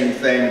the same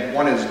thing.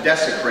 One is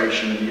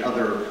desecration and the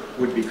other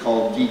would be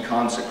called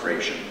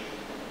deconsecration.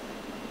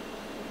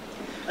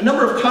 A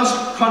number of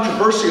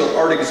controversial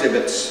art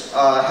exhibits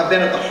have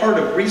been at the heart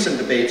of recent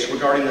debates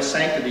regarding the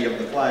sanctity of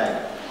the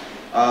flag.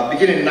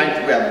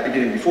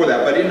 Beginning before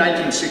that, but in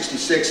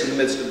 1966, in the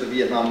midst of the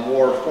Vietnam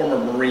War, former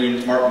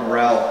Marine Martin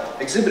Morrell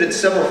exhibited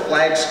several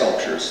flag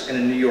sculptures in a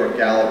New York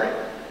gallery.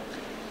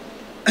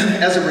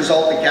 As a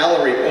result, the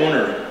gallery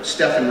owner,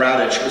 Stefan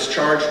Radich, was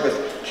charged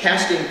with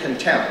casting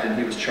contempt, and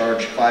he was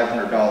charged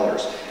 $500.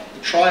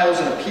 The trials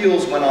and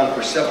appeals went on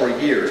for several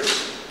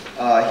years.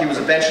 He was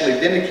eventually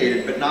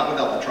vindicated, but not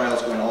without the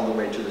trials going all the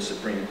way to the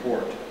Supreme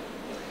Court.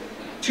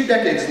 2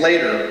 decades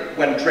later,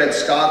 when Dred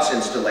Scott's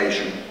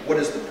installation, What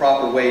is the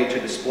Proper Way to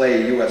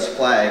Display a U.S.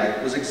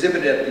 Flag, was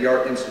exhibited at the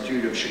Art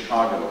Institute of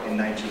Chicago in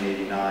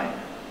 1989.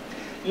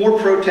 More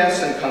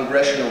protests and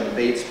congressional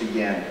debates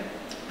began.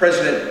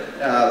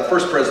 The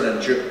first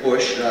President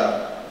Bush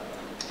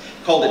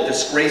called it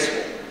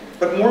disgraceful,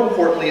 but more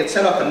importantly, it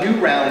set up a new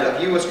round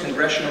of U.S.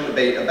 congressional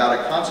debate about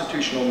a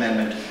constitutional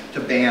amendment to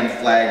ban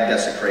flag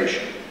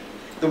desecration.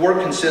 The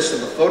work consists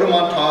of a photo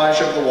montage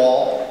of the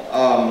wall,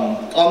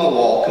 on the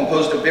wall,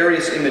 composed of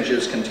various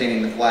images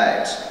containing the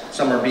flags.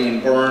 Some are being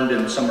burned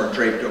and some are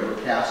draped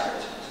over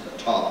caskets. It's the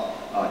top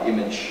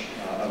image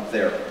up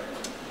there.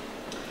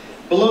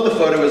 Below the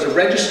photo is a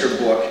register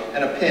book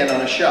and a pin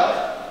on a shelf.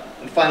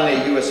 And finally,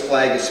 a U.S.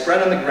 flag is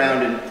spread on the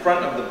ground in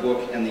front of the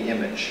book and the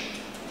image.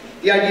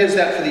 The idea is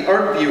that for the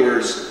art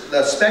viewers,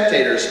 the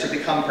spectators, to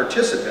become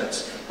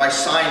participants by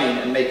signing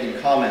and making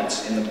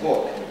comments in the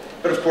book.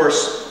 But of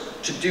course,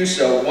 to do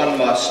so, one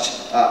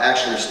must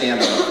actually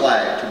stand on the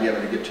flag to be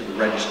able to get to the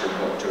register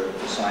book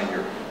to sign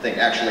your thing.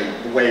 Actually,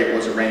 the way it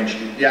was arranged,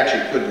 you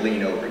actually could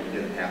lean over. You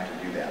didn't have to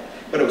do that.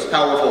 But it was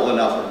powerful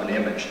enough of an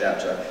image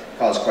that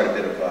caused quite a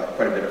bit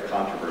of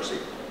controversy.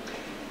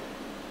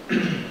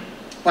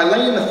 By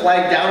laying the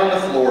flag down on the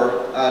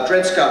floor,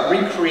 Dred Scott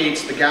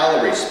recreates the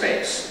gallery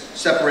space,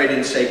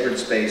 separating sacred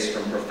space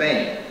from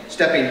profane.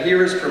 Stepping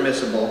here is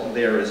permissible,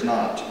 there is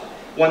not.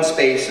 One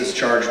space is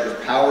charged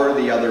with power,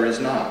 the other is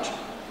not.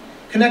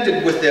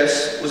 Connected with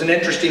this was an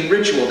interesting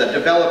ritual that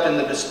developed in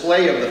the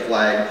display of the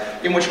flag,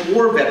 in which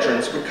war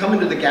veterans would come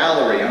into the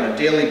gallery on a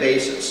daily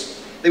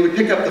basis. They would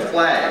pick up the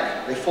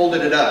flag, they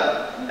folded it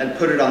up, and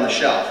put it on the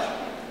shelf.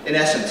 In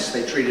essence,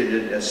 they treated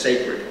it as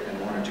sacred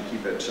and wanted to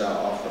keep it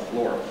off the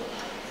floor.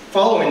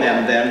 Following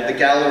them then, the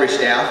gallery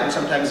staff and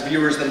sometimes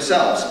viewers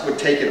themselves would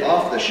take it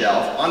off the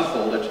shelf,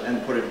 unfold it,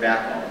 and put it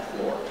back on the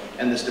floor.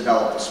 And this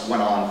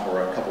went on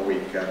for a couple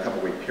week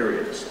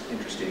period. This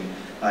interesting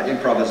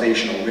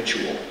improvisational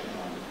ritual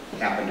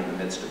happened in the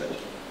midst of it.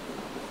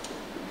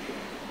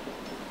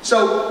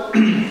 So,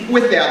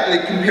 with that,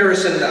 the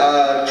comparison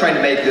trying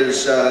to make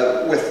is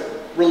with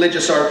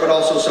religious art, but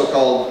also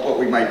so-called what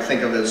we might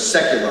think of as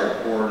secular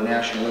or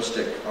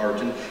nationalistic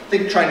art, and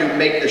trying to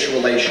make this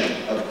relation,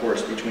 of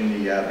course,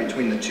 between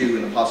the two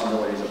and the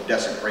possibilities of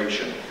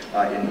desecration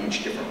in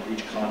each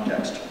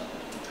context.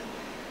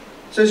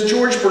 So, as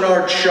George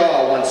Bernard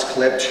Shaw once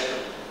clipped,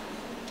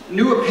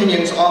 new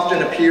opinions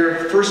often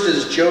appear first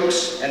as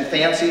jokes and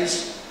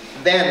fancies,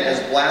 then as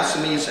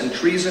blasphemies and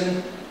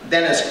treason,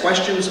 then as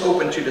questions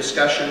open to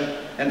discussion,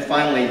 and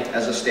finally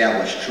as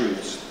established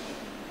truths.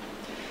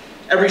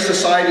 Every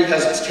society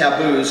has its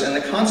taboos, and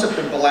the concept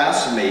of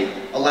blasphemy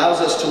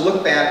allows us to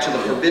look back to the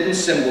forbidden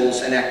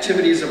symbols and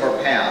activities of our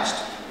past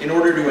in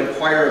order to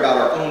inquire about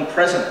our own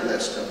present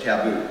list of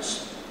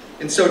taboos.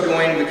 In so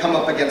doing, we come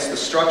up against the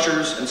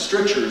structures and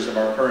strictures of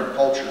our current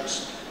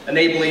cultures,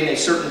 enabling a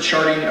certain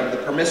charting of the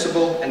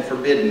permissible and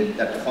forbidden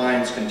that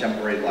defines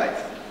contemporary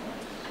life.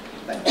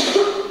 Thank you.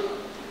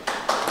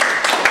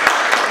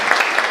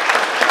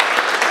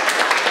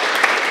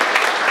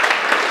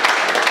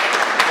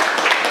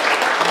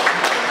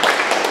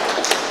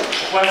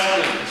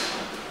 Questions?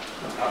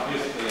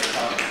 Obviously, a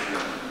topic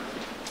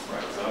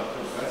right up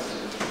for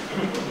questions.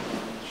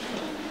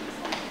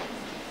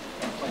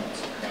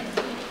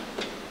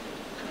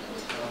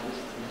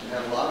 We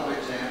have a lot of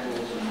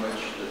examples in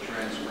which the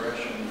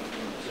transgression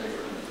from the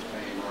sacred and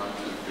profane runs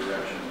in the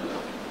direction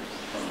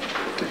from the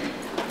profane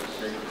to the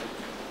sacred.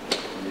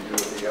 When you do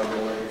it the other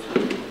way,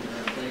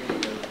 I'm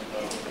thinking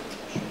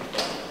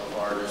of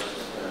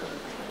artists that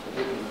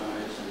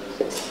humanize the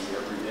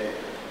everyday.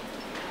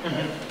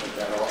 But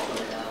that also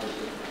counts as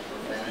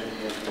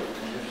profanity, and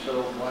if so,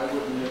 why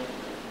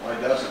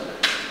doesn't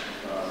it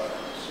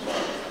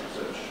spark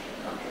such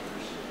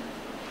controversy?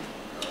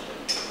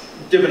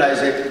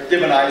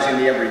 Divinizing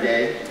the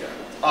everyday.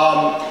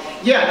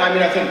 Yeah, I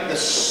mean, I think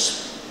this,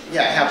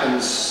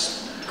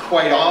 happens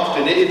quite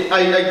often.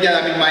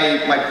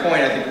 My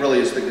point, I think, really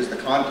is the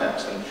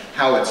context and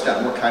how it's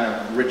done, what kind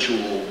of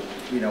ritual,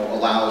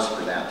 allows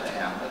for that to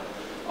happen.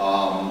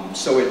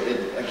 So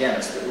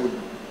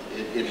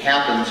it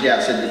happens,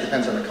 yes, it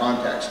depends on the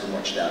context in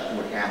which that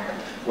would happen.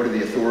 What are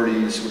the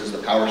authorities, what is the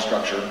power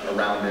structure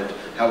around it,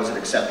 how is it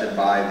accepted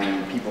by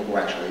the people who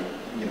actually,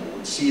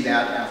 would see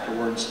that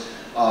afterwards.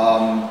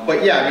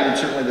 But yeah, I mean,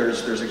 certainly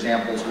there's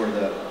examples where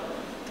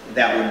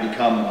that would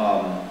become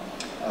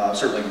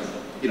certainly,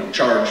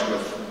 charged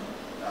with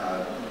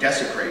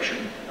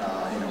desecration,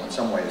 in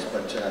some ways,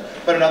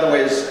 but in other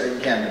ways,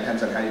 again,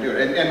 depends on how you do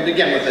it. And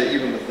again,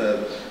 even with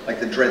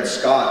the Dred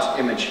Scott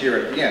image here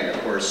at the end,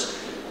 of course,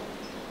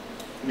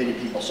 many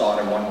people saw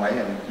it in one way,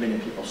 and many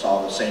people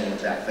saw the same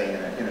exact thing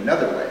in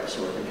another way.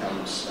 So it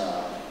becomes,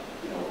 a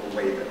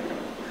way that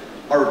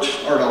art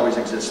always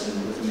exists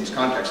within these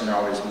contexts, and there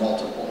are always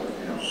multiple,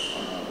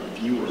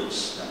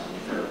 viewers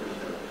with their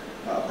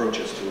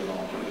approaches to it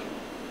all.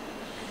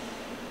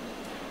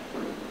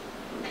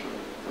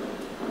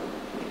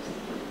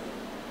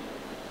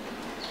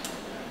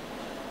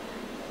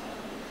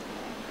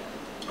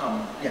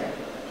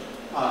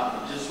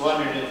 Just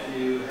wondering if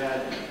you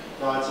had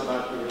thoughts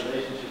about the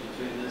relationship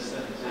between this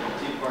and say, the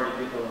Tea Party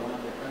people that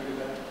want their country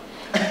back.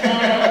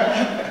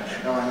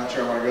 No, I'm not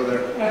sure I want to go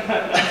there.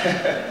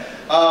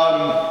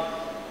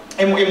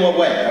 In what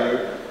way?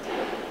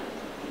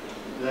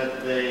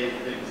 That they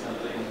think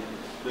something,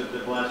 that the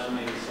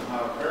blasphemy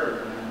somehow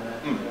occurred, and that,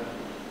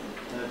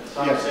 that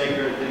some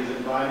sacred things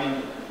involved. I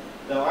mean,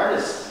 the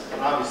artists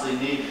obviously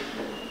need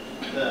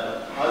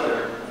the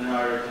other in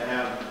order to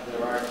have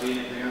their art be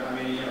anything. I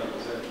mean, you know,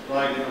 it's a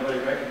flag that nobody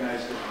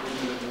recognized, it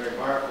isn't very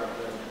powerful,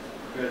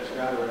 the Dred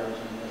Scott or whatever.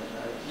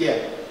 Yeah,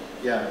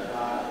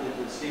 yeah. It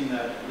would seem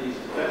that these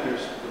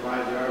defenders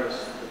provide the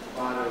artists the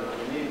fodder that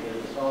they need, but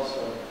it's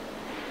also,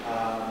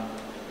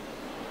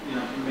 you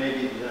know,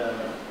 maybe the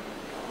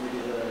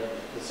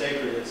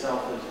sacred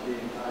itself is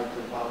being tied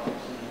to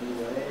politics in a new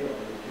way, or do you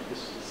think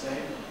this is the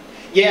same?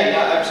 Yeah, no,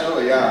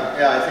 absolutely, yeah.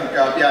 Yeah, I think, and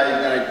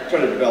I try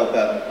to develop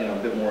that, you know, a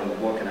bit more in the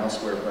book and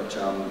elsewhere, but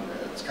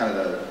it's kind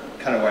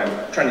of why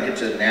I'm trying to get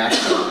to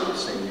national,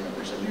 this thing, you know,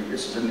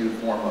 this is a new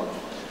form of,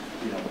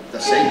 you know, the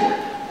sacred.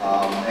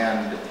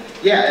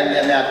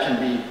 And that can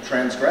be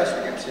transgressed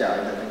against. Yeah,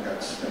 I think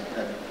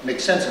that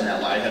makes sense in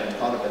that light. I hadn't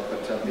thought of it,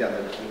 but the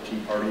Tea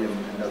Party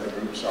and other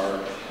groups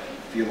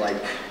feel like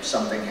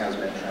something has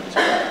been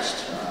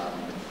transgressed,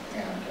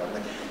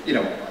 you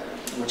know,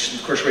 which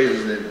of course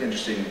raises the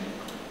interesting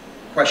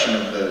question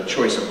of the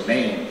choice of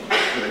name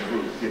for the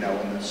group. You know,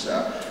 in this,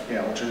 you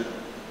know,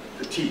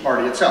 the Tea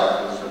Party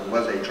itself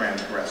was a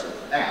transgressive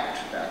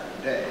act back in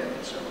the day,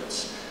 and so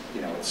it's,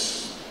 you know,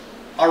 it's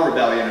our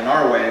rebellion in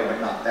our way, but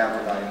not that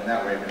rebellion in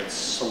that way, but it's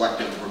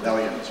selective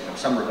rebellions. You know,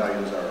 some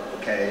rebellions are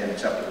okay and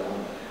acceptable,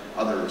 and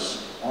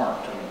others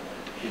aren't. And,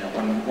 you know,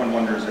 one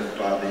wonders if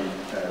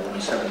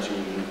when 17,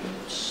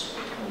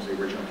 what was the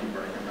original Tea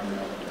Party? I can't remember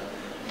now,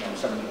 but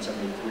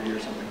 1773 or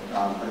something.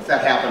 But if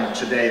that happened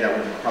today, that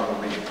would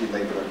probably be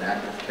labeled an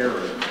act of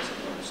terrorism, I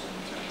suppose. And,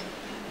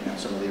 you know,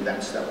 some of the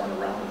events that went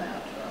around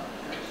that,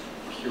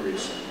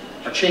 curious,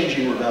 are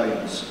changing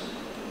rebellions.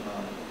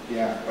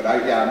 But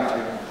I'm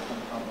not.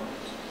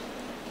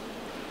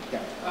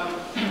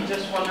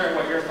 Just wondering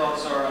what your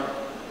thoughts are on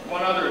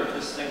one other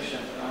distinction.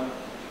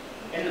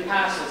 In the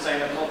past, let's say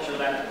in a culture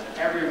that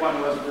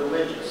everyone was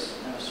religious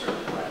in a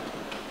certain way,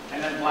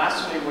 and then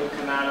blasphemy would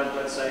come out of,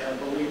 let's say, a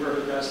believer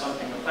who does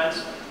something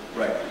offensive.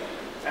 Right.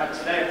 Now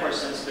today, of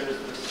course, since there's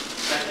the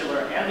secular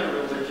and the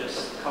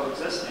religious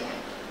coexisting,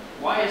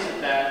 why is it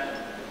that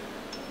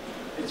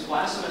it's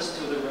blasphemous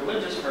to the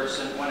religious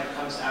person when it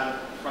comes out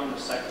from the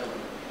secular?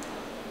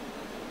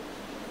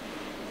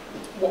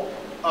 Well,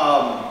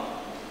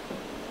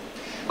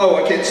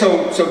 okay.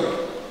 So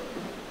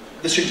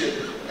this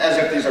should, as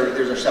if these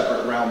are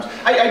separate realms.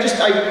 I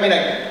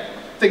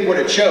think what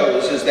it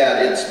shows is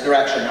that they're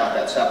actually not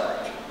that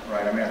separate,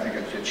 right? I mean, I think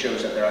it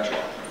shows that they're actually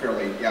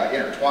fairly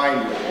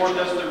intertwined with each other. Or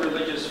does the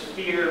religious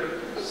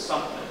fear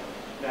something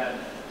that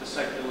the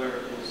secular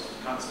is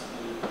constantly?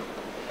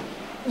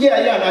 Yeah,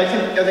 and I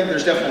think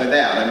there's definitely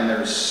that. I mean,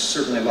 there's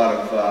certainly a lot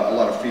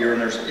of fear,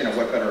 and there's, you know,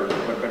 what better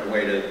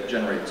way to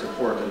generate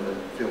support than to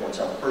feel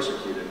oneself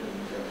persecuted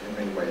in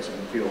many ways,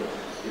 and feel,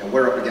 you know,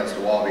 we're up against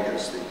the wall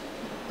because the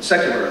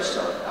secularists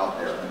are out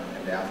there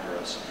and after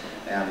us,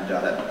 and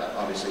that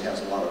obviously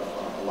has a lot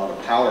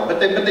of power. But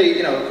they,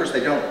 you know, of course, they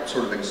don't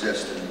sort of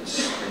exist in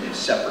these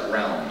separate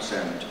realms,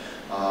 and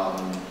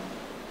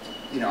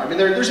you know, I mean,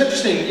 there's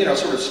interesting, you know,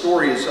 sort of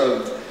stories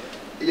of,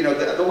 you know,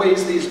 the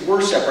ways these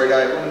were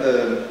separated.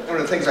 One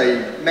of the things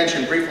I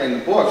mentioned briefly in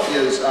the book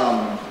is,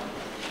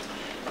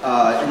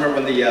 I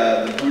remember when the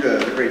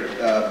great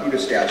Buddha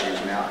statues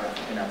in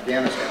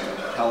Afghanistan,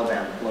 the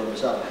Taliban blew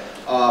this up.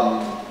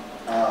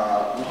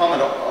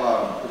 Muhammad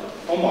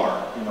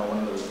Omar, you know, one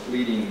of the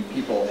leading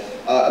people.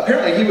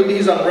 Apparently,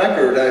 he's on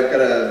record. I've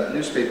got a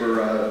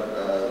newspaper,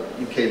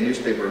 UK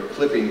newspaper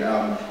clipping.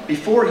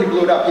 Before he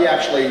blew it up, he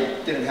actually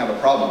didn't have a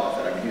problem with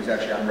it. I mean, he was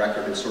actually on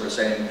record as sort of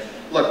saying,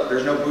 look,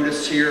 there's no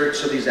Buddhists here,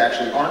 so these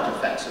actually aren't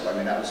offensive. I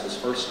mean, that was his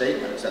first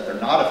statement, is that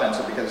they're not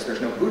offensive because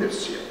there's no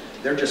Buddhists here.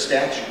 They're just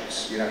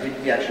statues. You know,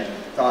 he actually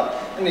thought,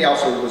 and he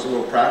also was a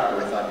little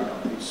practical. He thought, you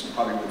know, these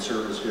probably would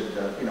serve as good,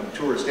 you know,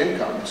 tourist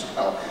income as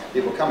well,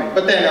 people coming.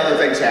 But then other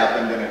things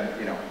happened, and it,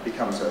 you know,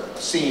 becomes a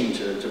scene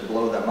to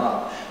blow them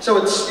up. So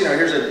it's, you know,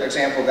 here's an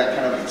example of that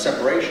kind of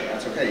separation.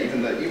 That's okay.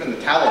 Even the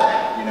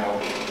Taliban, you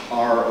know,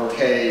 are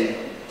okay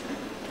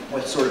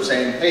with sort of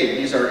saying, hey,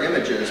 these are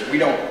images. We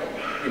don't,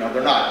 you know,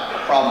 they're not a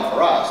problem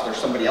for us. They're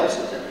somebody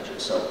else's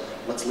images. So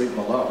let's leave them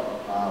alone,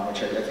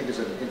 which I think is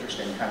an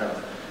interesting kind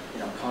of, you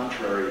know,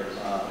 contrary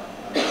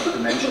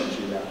dimension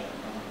to that.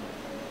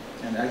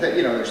 And I think,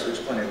 you know, there's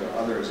plenty of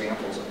other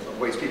examples of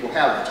ways people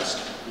have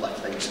just let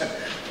things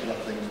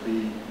be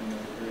in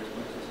various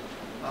places.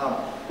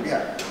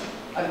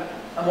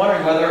 I'm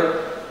wondering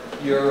whether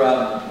your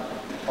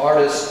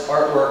artist,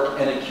 artwork,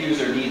 and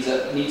accuser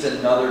needs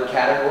another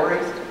category.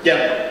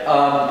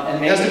 Yeah. And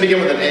maybe, it has to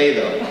begin with an A,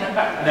 though.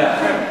 No.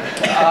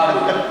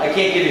 I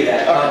can't give you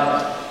that.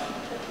 Okay.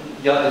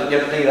 You have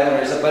to think of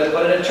that one.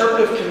 But an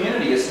interpretive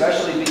community,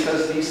 especially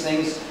because these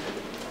things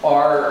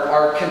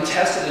are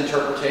contested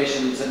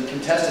interpretations and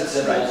contested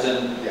symbols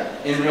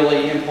in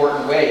really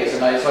important ways.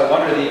 And so I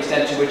wonder the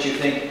extent to which you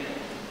think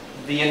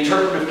the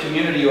interpretive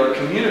community or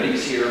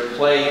communities here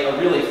play a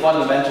really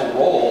fundamental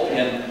role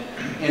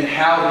in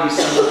how these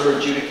symbols are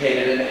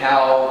adjudicated and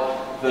how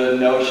the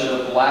notion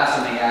of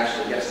blasphemy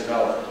actually gets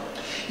developed.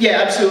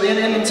 Yeah, absolutely.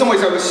 And in some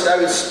ways, I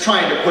was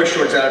trying to push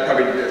towards that. I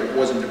probably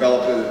wasn't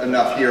developed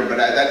enough here, but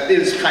that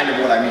is kind of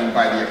what I mean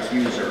by the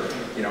accuser.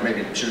 You know,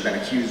 maybe it should have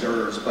been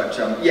accusers, but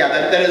yeah,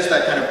 that is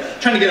that kind of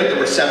trying to get at the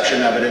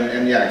reception of it,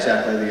 and yeah,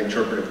 exactly, the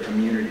interpretive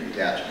community.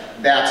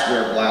 That's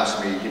where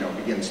blasphemy, you know,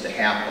 begins to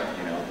happen.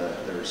 You know,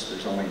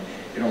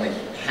 it only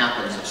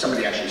happens if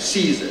somebody actually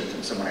sees it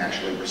and someone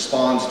actually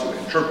responds to it,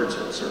 interprets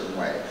it a certain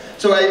way.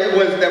 So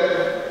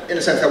in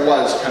a sense, that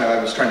was kind of, I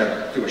was trying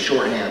to do a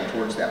shorthand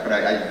towards that, but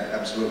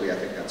absolutely, I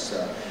think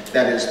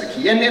that is the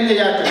key. And the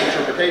act of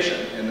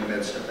interpretation in the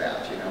midst of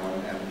that, you know,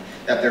 and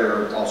that there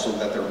are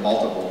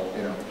multiple,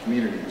 you know,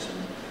 communities, and,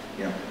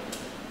 you know,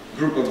 a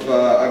group of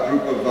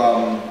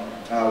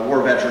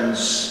war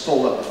veterans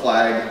fold up the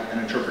flag and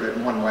interpret it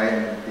in one way,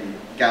 and the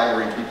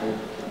gallery people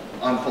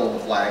unfold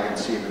the flag and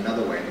see it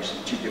another way. And there's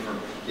two different,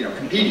 you know,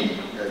 competing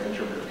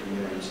interpretive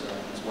communities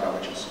as well,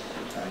 which is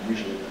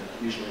usually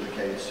the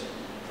case.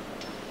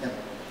 Yeah.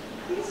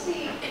 Do you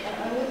see,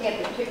 I'm looking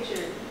at the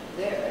picture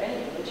there,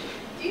 anyway,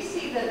 do you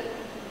see that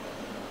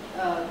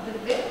the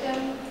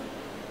victim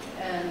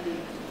and the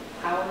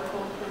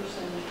powerful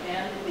person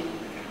and the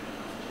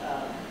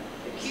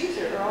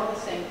accuser are all the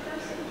same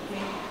person? I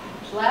mean,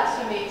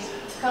 blasphemy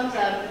comes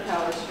out of the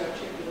power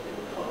structure, if you look at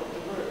the quote, the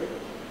word.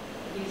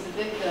 He's the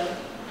victim,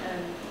 and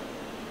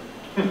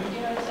you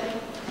know what I'm saying?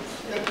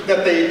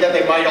 That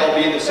they might all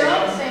be the same? They're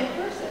all the same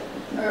person,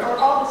 or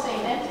all the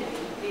same entity.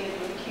 The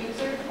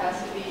accuser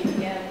has to be,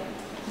 again,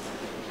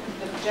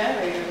 the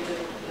generator of the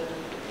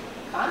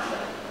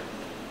concept.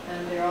 And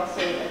they're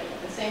also, at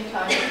the same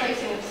time,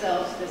 placing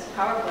themselves, this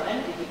powerful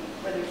entity,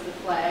 whether it's the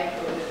flag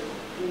or the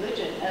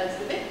religion, as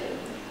the victim.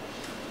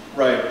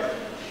 Right.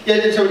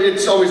 Yeah, so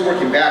it's always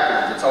working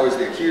backwards. It's always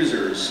the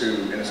accusers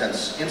who, in a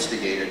sense,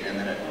 instigate it, and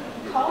then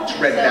it's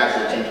read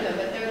backwards. Victim,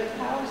 but they're the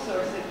power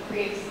source that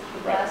creates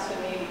the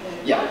blasphemy in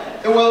the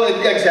context. Well,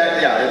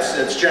 exactly.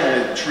 Yeah, it's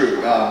generally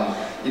true.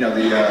 You know,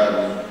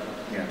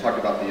 talked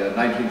about the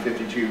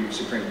 1952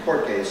 Supreme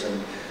Court case,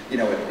 and you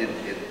know,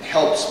 it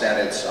helps that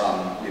it's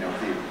you know,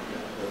 the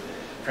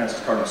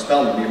Francis Cardinal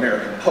Spellman, the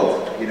American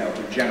poet, you know,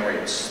 who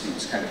generates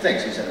these kind of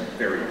things. He's in a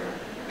very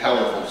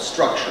powerful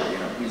structure. You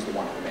know, he's the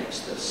one who makes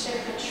this. They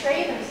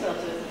portray themselves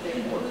as the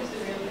victim. Who's the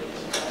real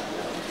victim?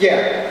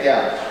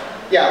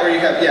 Yeah. Or you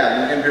have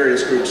in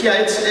various groups.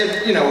 Yeah,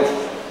 you know, if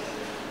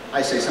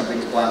I say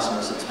something's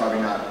blasphemous, it's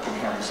probably not going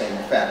to have the same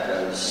effect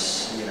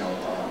as you know,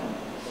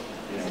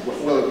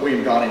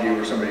 William Donahue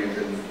or somebody who's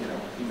in, you know,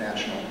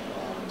 national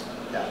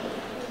Catholic.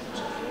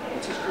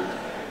 What's his group?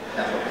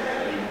 Catholic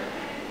League.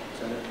 Is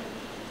that it?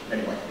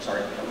 Anyway,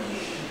 sorry.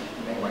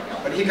 Anyway, no.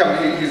 But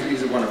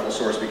he's a wonderful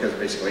source because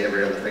basically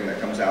every other thing that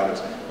comes out is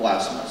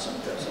blasphemous,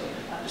 and so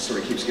it just sort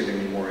of keeps giving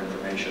me more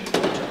information.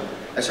 But,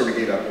 I sort of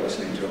gave up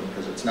listening to him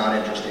because it's not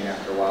interesting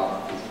after a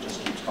while. He just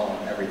keeps calling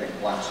everything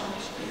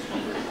blasphemous.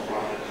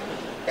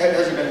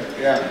 Has he been?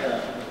 Yeah.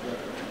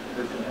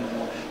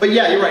 But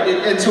yeah, you're right.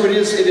 And so it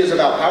is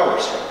about power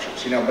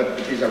structures, you know. But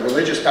these are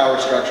religious power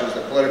structures,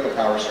 the political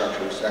power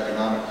structures,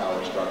 economic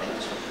power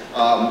structures.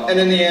 And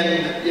in the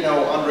end, you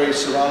know, Andres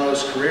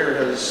Serrano's career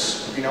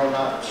has, you know,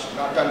 not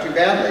done too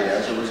badly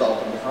as a result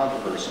of the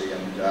controversy.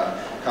 And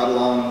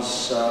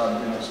Catalan's,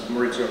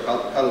 Maurizio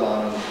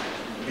Catalan, and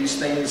these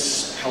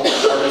things help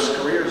artists'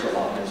 careers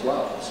along as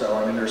well. So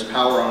I mean, there's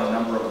power on a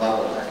number of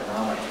levels,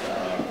 economic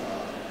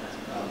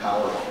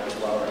power as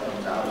well that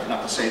comes out.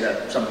 Not to say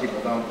that some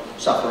people don't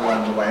suffer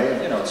along the way.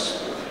 And, you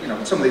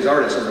know, some of these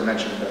artists, as I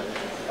mentioned,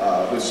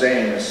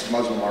 Hussein, this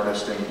Muslim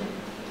artist in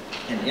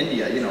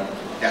India, you know,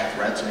 death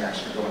threats, and he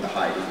actually go into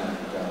hiding.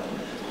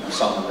 And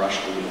Salman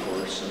Rushdie, of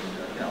course, and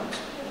you know,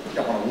 you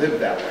don't want to live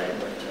that way,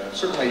 but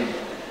certainly,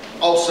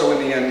 also in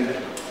the end,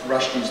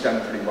 Rushdie's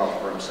done pretty well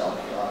for himself,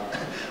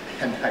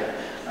 and I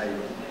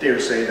dare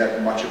say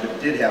that much of it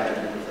did have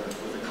to do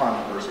with the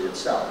controversy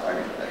itself. I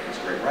mean, he's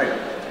a great writer.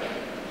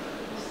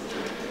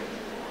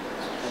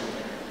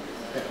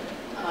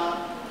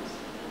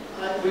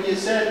 When you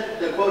said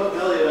the quote from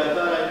Eliot, I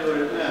thought I knew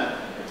what it meant.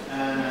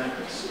 And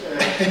it's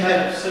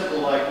kind of simple,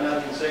 like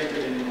nothing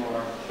sacred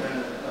anymore.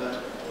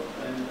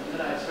 And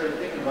then I started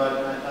thinking about it,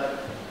 and I thought,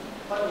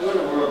 what would a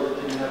world that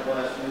didn't have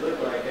blasphemy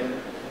look like? And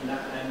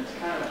it's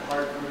kind of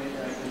hard for me. I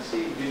can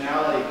see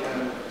venality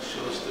kind of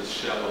shows the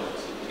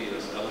shallowness of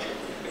Tina's elegant.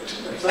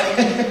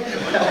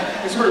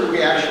 It's sort of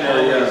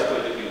reactionary.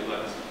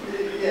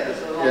 Yeah,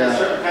 so only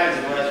certain kinds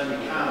of blasphemy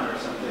count or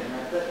something.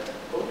 But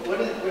what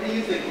do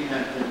you think he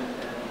meant?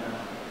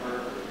 Or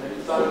have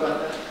you thought about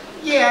that?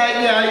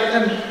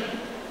 Yeah.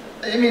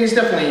 I mean, he's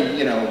definitely,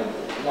 you know,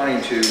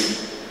 wanting to.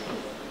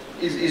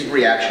 He's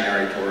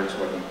reactionary towards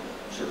what he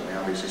certainly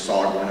obviously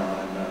saw going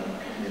on,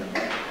 you know.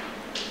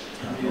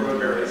 He wrote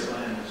The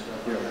Wasteland and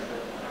stuff. Yeah.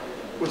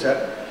 What's that?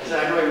 I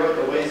know he wrote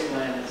The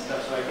Wasteland and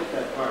stuff. so I get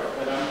that part.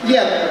 But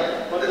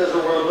what does the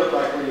world look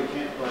like where you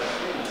can't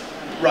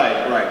blaspheme?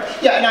 Right, right.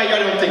 Yeah, and I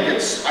actually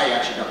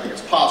don't think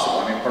it's possible.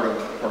 I mean, part of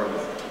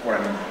what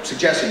I'm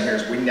suggesting here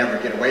is we never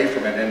get away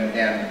from it,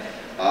 and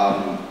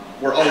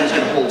we're always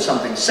going to hold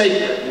something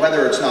sacred,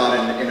 whether it's not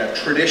in a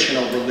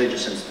traditional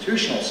religious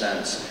institutional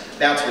sense.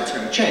 That's what's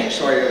going to change.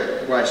 So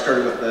why I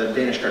started with the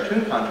Danish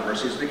cartoon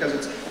controversy is because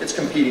it's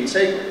competing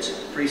sacreds.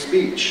 Free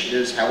speech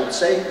is held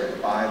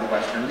sacred by the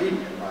Western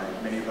media, by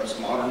many of us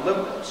modern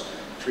liberals.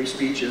 Free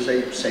speech is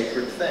a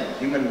sacred thing.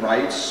 Human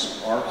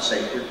rights are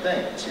sacred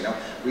things. You know,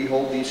 we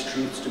hold these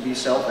truths to be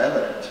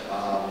self-evident.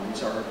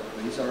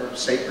 These are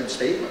sacred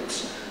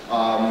statements.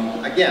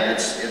 Again,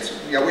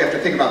 we have to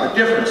think about the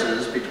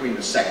differences between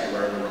the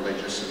secular and the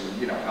religious,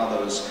 and how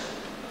those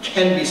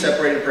can be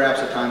separated perhaps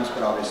at times,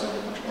 but obviously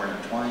they're much more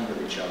intertwined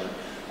with each other.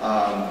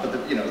 But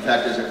the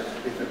fact is,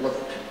 if it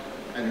looked,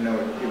 I don't know,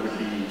 it would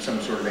be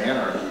some sort of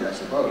anarchy, I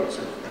suppose.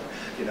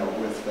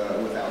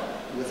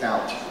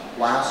 Without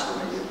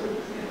blasphemy, it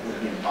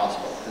would be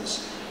impossible,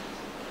 because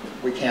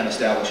we can't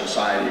establish a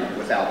society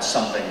without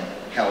something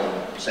held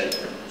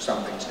sacred.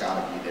 Something's got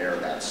to be there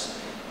that's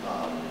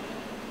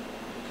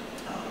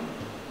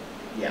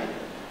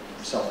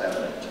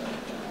self-evident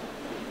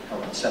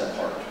and set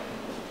apart.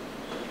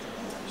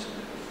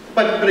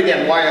 But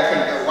again, why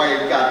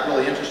I got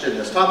really interested in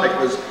this topic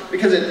was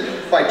because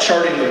by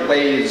charting the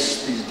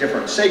ways these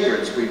different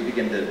sacreds, we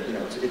begin to,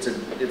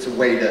 it's a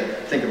way to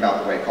think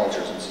about the way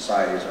cultures and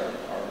societies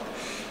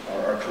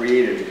are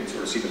created. You can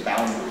sort of see the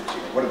boundaries.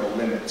 What are the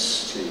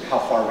limits to how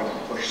far we can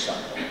push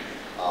something?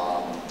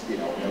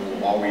 There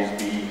will always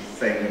be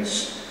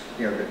things.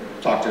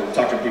 Talk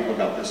to people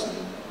about this, and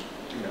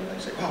they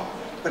say, "Wow,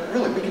 but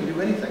really, we can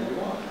do anything we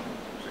want."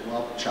 I say,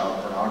 well,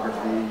 child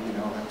pornography,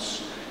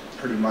 that's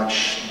pretty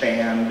much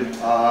banned,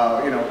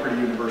 pretty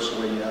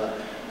universally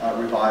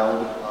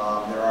reviled.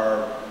 There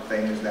are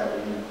things that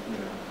we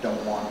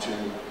don't want to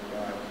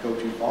go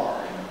too far.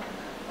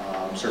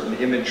 Certain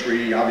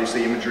imagery,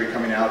 obviously imagery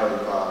coming out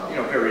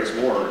of various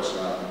wars.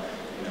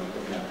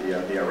 Looking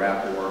at the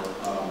Iraq War,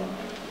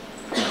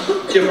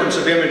 difference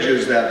of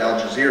images that Al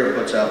Jazeera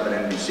puts up and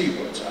NBC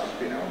puts up.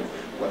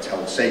 What's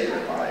held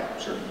sacred by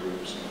certain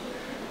groups. And,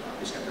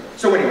 these kind of things.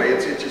 So anyway,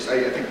 it's just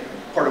I think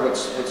part of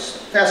what's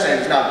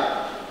fascinating is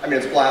not.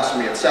 It's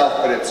blasphemy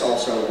itself, but it's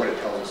also what it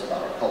tells us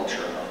about our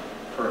culture and our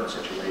current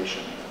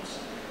situation. That's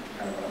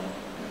kind of what I'm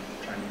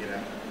trying to get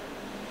at.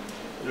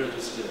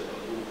 Just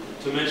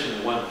to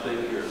mention one thing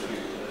here,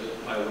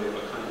 by way of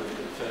a kind of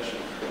confession.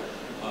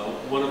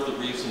 One of the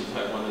reasons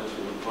I wanted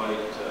to invite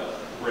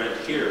Brent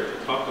here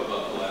to talk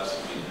about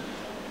blasphemy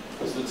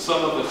is that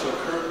some of us are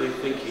currently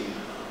thinking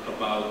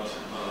about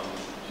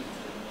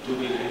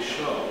doing a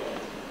show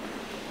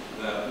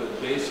that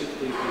would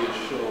basically be a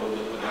show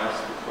that would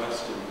ask the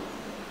question,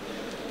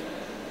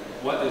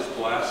 what is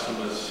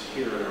blasphemous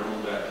here in our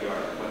own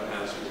backyard? What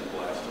has been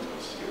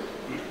blasphemous here?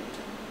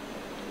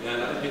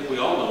 And I think we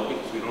all know,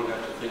 because we don't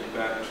have to think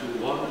back too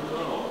long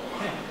ago,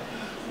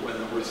 when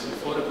there were some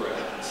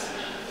photographs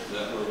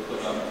that were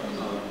put up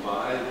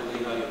by the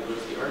Lehigh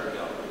University Art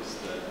Galleries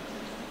that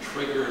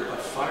triggered a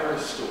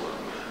firestorm.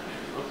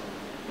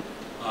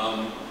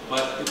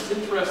 But it's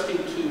interesting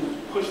to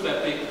push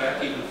that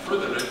back even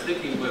further. And I'm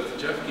thinking with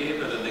Jeff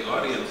Gaiman in the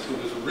audience, who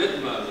has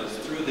written on this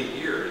through the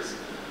years,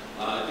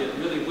 it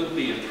really would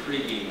be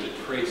intriguing to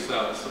trace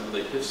out some of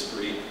the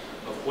history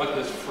of what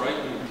has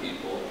frightened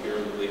people here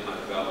in the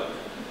Lehigh Valley.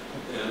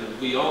 And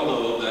we all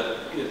know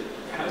that it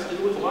has to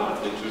do with a lot of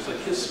things. There's a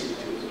history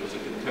to it. There's a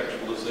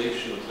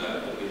contextualization of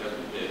that we have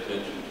to pay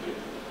attention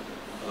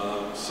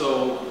to.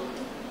 So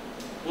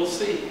we'll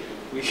see.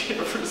 We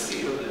can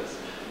proceed on this.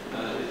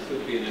 It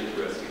could be an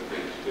interesting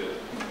thing to do.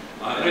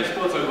 And I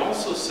suppose I'm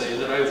also saying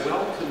that I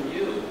welcome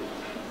you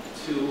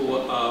to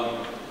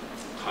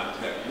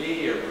contact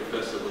me or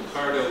Professor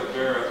Ricardo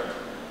Rivera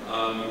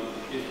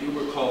if you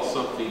recall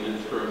something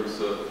in terms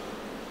of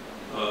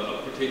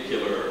a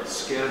particular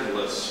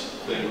scandalous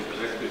thing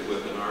connected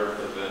with an art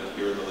event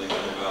here in the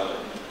Lehigh Valley.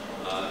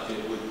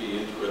 It would be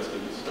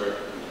interesting to start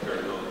to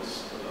compare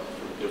notes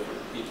from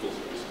different people's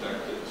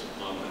perspectives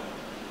on that.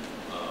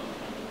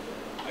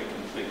 I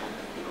can think,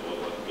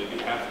 maybe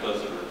half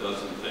dozen or a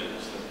dozen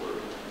things that were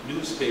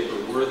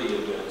newspaper-worthy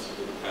events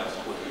for the past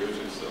 20 years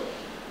or so.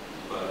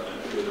 But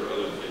I'm sure there are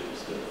other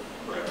things that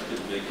perhaps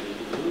didn't make it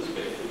into the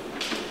newspaper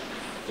to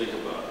think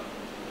about.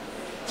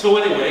 So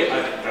anyway,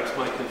 that's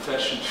my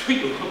confession to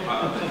you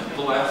about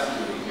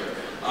blasphemy here.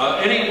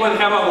 Anyone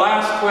have a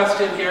last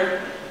question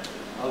here?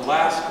 A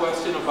last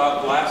question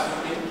about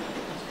blasphemy?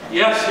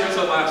 Yes, here's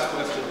a last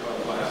question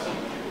about blasphemy.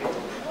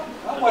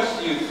 How much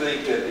do you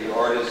think that the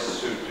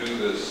artists who do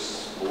this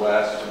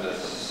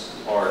blasphemous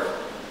art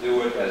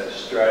do it as a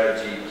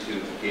strategy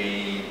to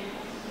gain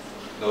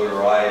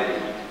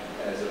notoriety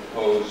as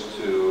opposed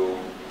to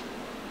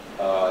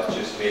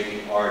just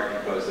making art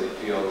because they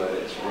feel that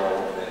it's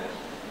relevant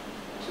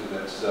to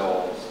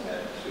themselves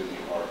and to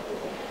the art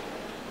world?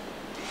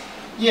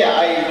 Yeah,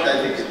 I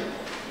think it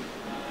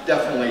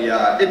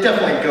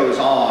definitely goes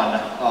on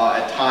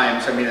at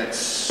times. I mean,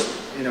 it's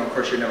you know, of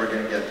course, you're never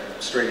going to get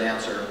a straight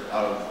answer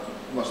out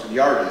of most of the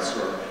artists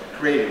who are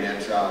creating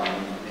it.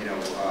 You know,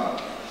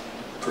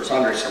 of course,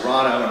 Andre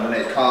Serrano and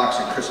Renee Cox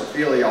and Chris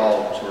Ophelia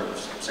all sort of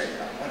say,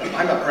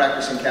 I'm a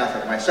practicing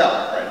Catholic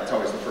myself, right? That's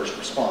always the first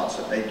response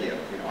that they give.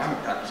 You know, I'm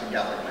a practicing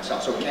Catholic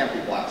myself, so it can't be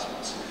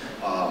blasphemous.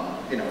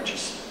 You know, it's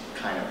just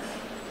kind of,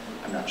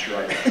 I'm not sure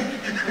I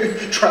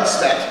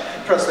trust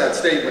that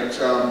statement,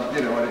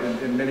 you know,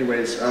 in many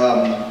ways.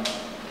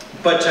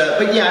 But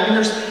yeah, I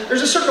mean,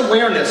 there's a certain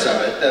awareness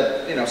of it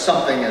that, you know,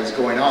 something is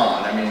going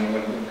on. I mean,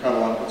 when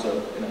Catalan puts a,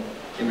 you know,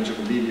 image of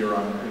a meteor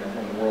on, you know,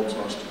 one of the world's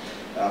most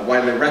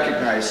widely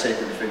recognized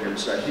sacred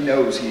figures, he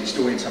knows he's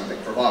doing something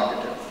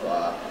provocative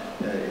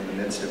in the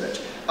midst of it.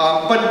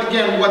 But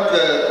again, what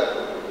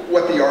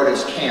the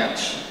artist can't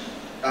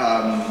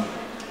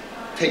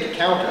take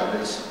account of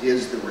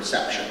is the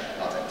reception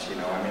of it. You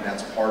know, I mean,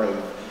 that's part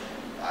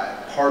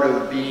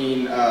of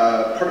being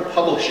part of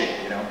publishing.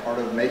 You know, part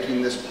of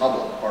making this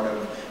public, part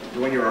of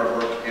doing your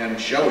artwork and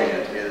showing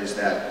it is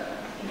that,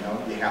 you know,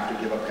 you have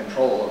to give up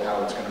control of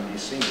how it's going to be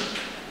seen.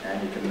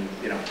 And you can,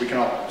 you know, we can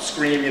all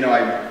scream, you know,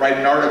 I write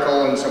an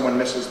article and someone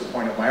misses the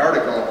point of my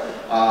article.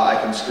 I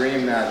can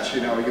scream that,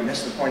 you know, you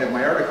missed the point of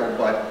my article,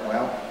 but,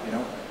 well, you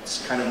know,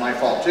 it's kind of my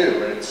fault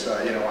too. It's,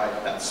 you know,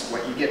 that's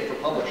what you get for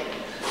publishing.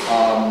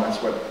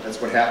 That's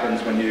what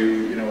happens when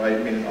you know, I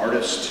mean,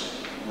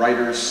 artists,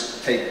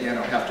 writers take, you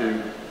know, have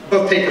to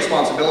both take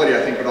responsibility,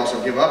 I think, but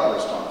also give up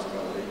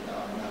responsibility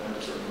at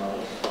a certain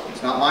level.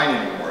 It's not mine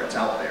anymore, it's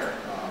out there.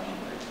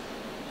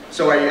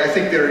 So I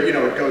think there, you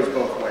know, it goes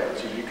both ways.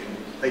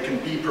 They can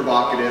be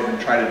provocative and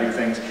try to do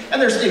things.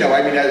 And there's, you know,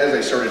 I mean, as I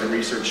started to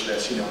research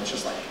this, you know, it's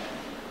just like,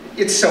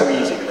 it's so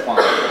easy to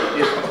find,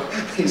 you know,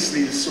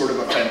 these sort of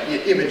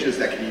images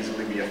that can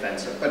easily be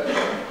offensive. But,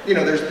 you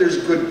know, there's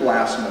good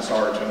blasphemous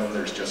art, and then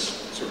there's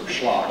just sort of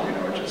schlock, you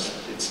know,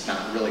 it's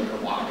not really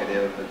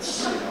provocative.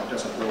 It's, you know, it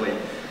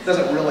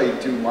doesn't really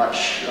do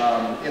much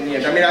in the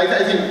end. I mean, I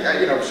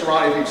think, you know,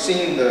 Serrano, if you've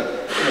seen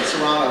the, you know,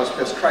 Serrano's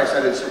Piss Christ,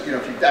 that is, you know,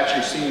 if you've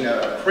actually seen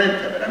a print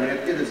of it, I mean,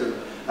 it is a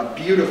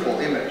beautiful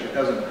image. It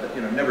doesn't,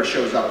 you know, never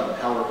shows up in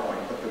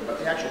PowerPoint, but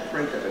the actual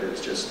print of it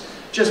is just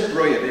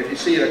brilliant. If you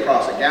see it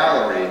across a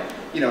gallery,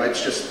 you know,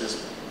 it's just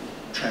this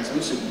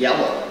translucent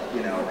yellow,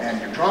 you know,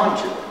 and you're drawn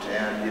to it.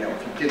 And, you know,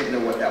 if you didn't know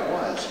what that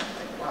was, you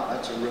think, wow,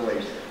 that's a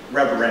really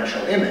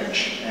reverential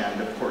image.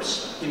 And of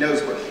course, he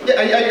knows what,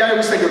 yeah, I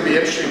always think it would be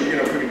interesting, you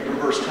know, if we could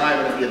reverse time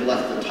and if he had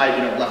left the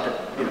title, you know, left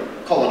it, you know,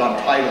 call it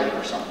untitled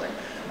or something,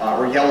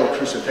 or yellow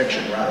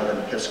crucifixion rather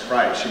than Piss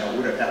Christ, you know,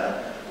 would have had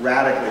a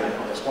radically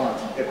different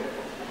response.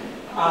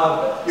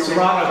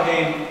 Serrano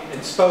came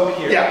and spoke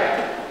here,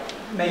 yeah,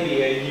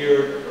 maybe a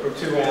year or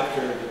two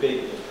after the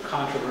big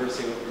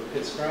controversy over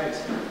Piss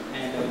Christ.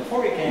 And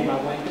before he came,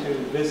 I went to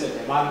visit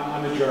him.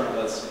 I'm a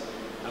journalist.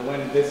 I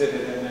went and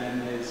visited him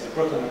in his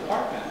Brooklyn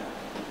apartment.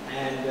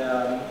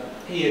 And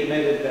he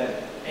admitted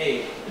that,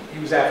 A, he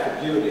was after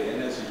beauty.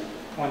 And as you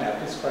point out,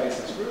 Piss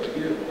Christ is really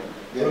beautiful,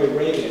 really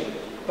radiant.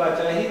 But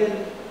he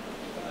didn't.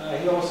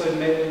 He also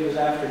admitted he was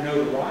after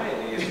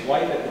notoriety. His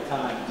wife at the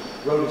time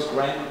wrote his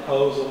grant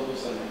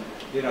proposals, and,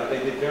 you know, they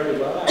did very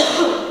well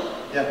actually.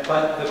 yeah.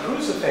 But the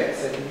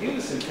crucifix that he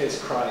used in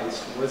Piss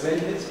Christ was in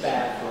his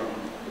bathroom,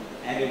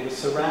 and it was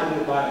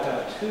surrounded by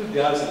about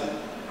 24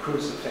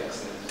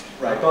 crucifixes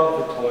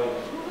above the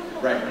toilet.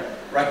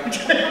 Right.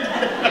 So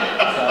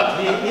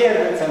he had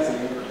a good sense of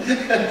humor.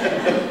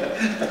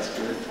 That's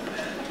good.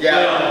 Yeah.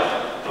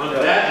 Well, on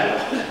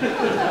that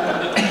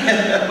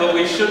note, but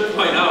we should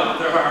point out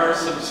there are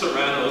some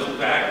Serranos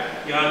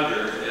back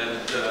yonder,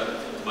 and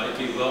it might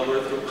be well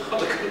worth the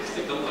public to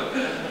take a look.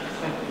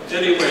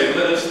 Anyway,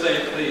 let us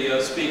thank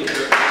the speaker.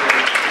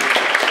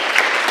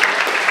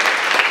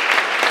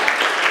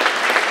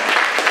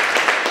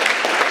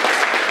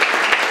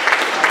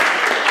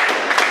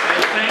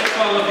 And thanks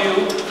all of you.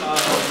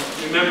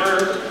 Remember,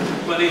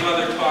 plenty of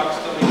other talks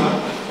coming up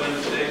this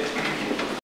Wednesday.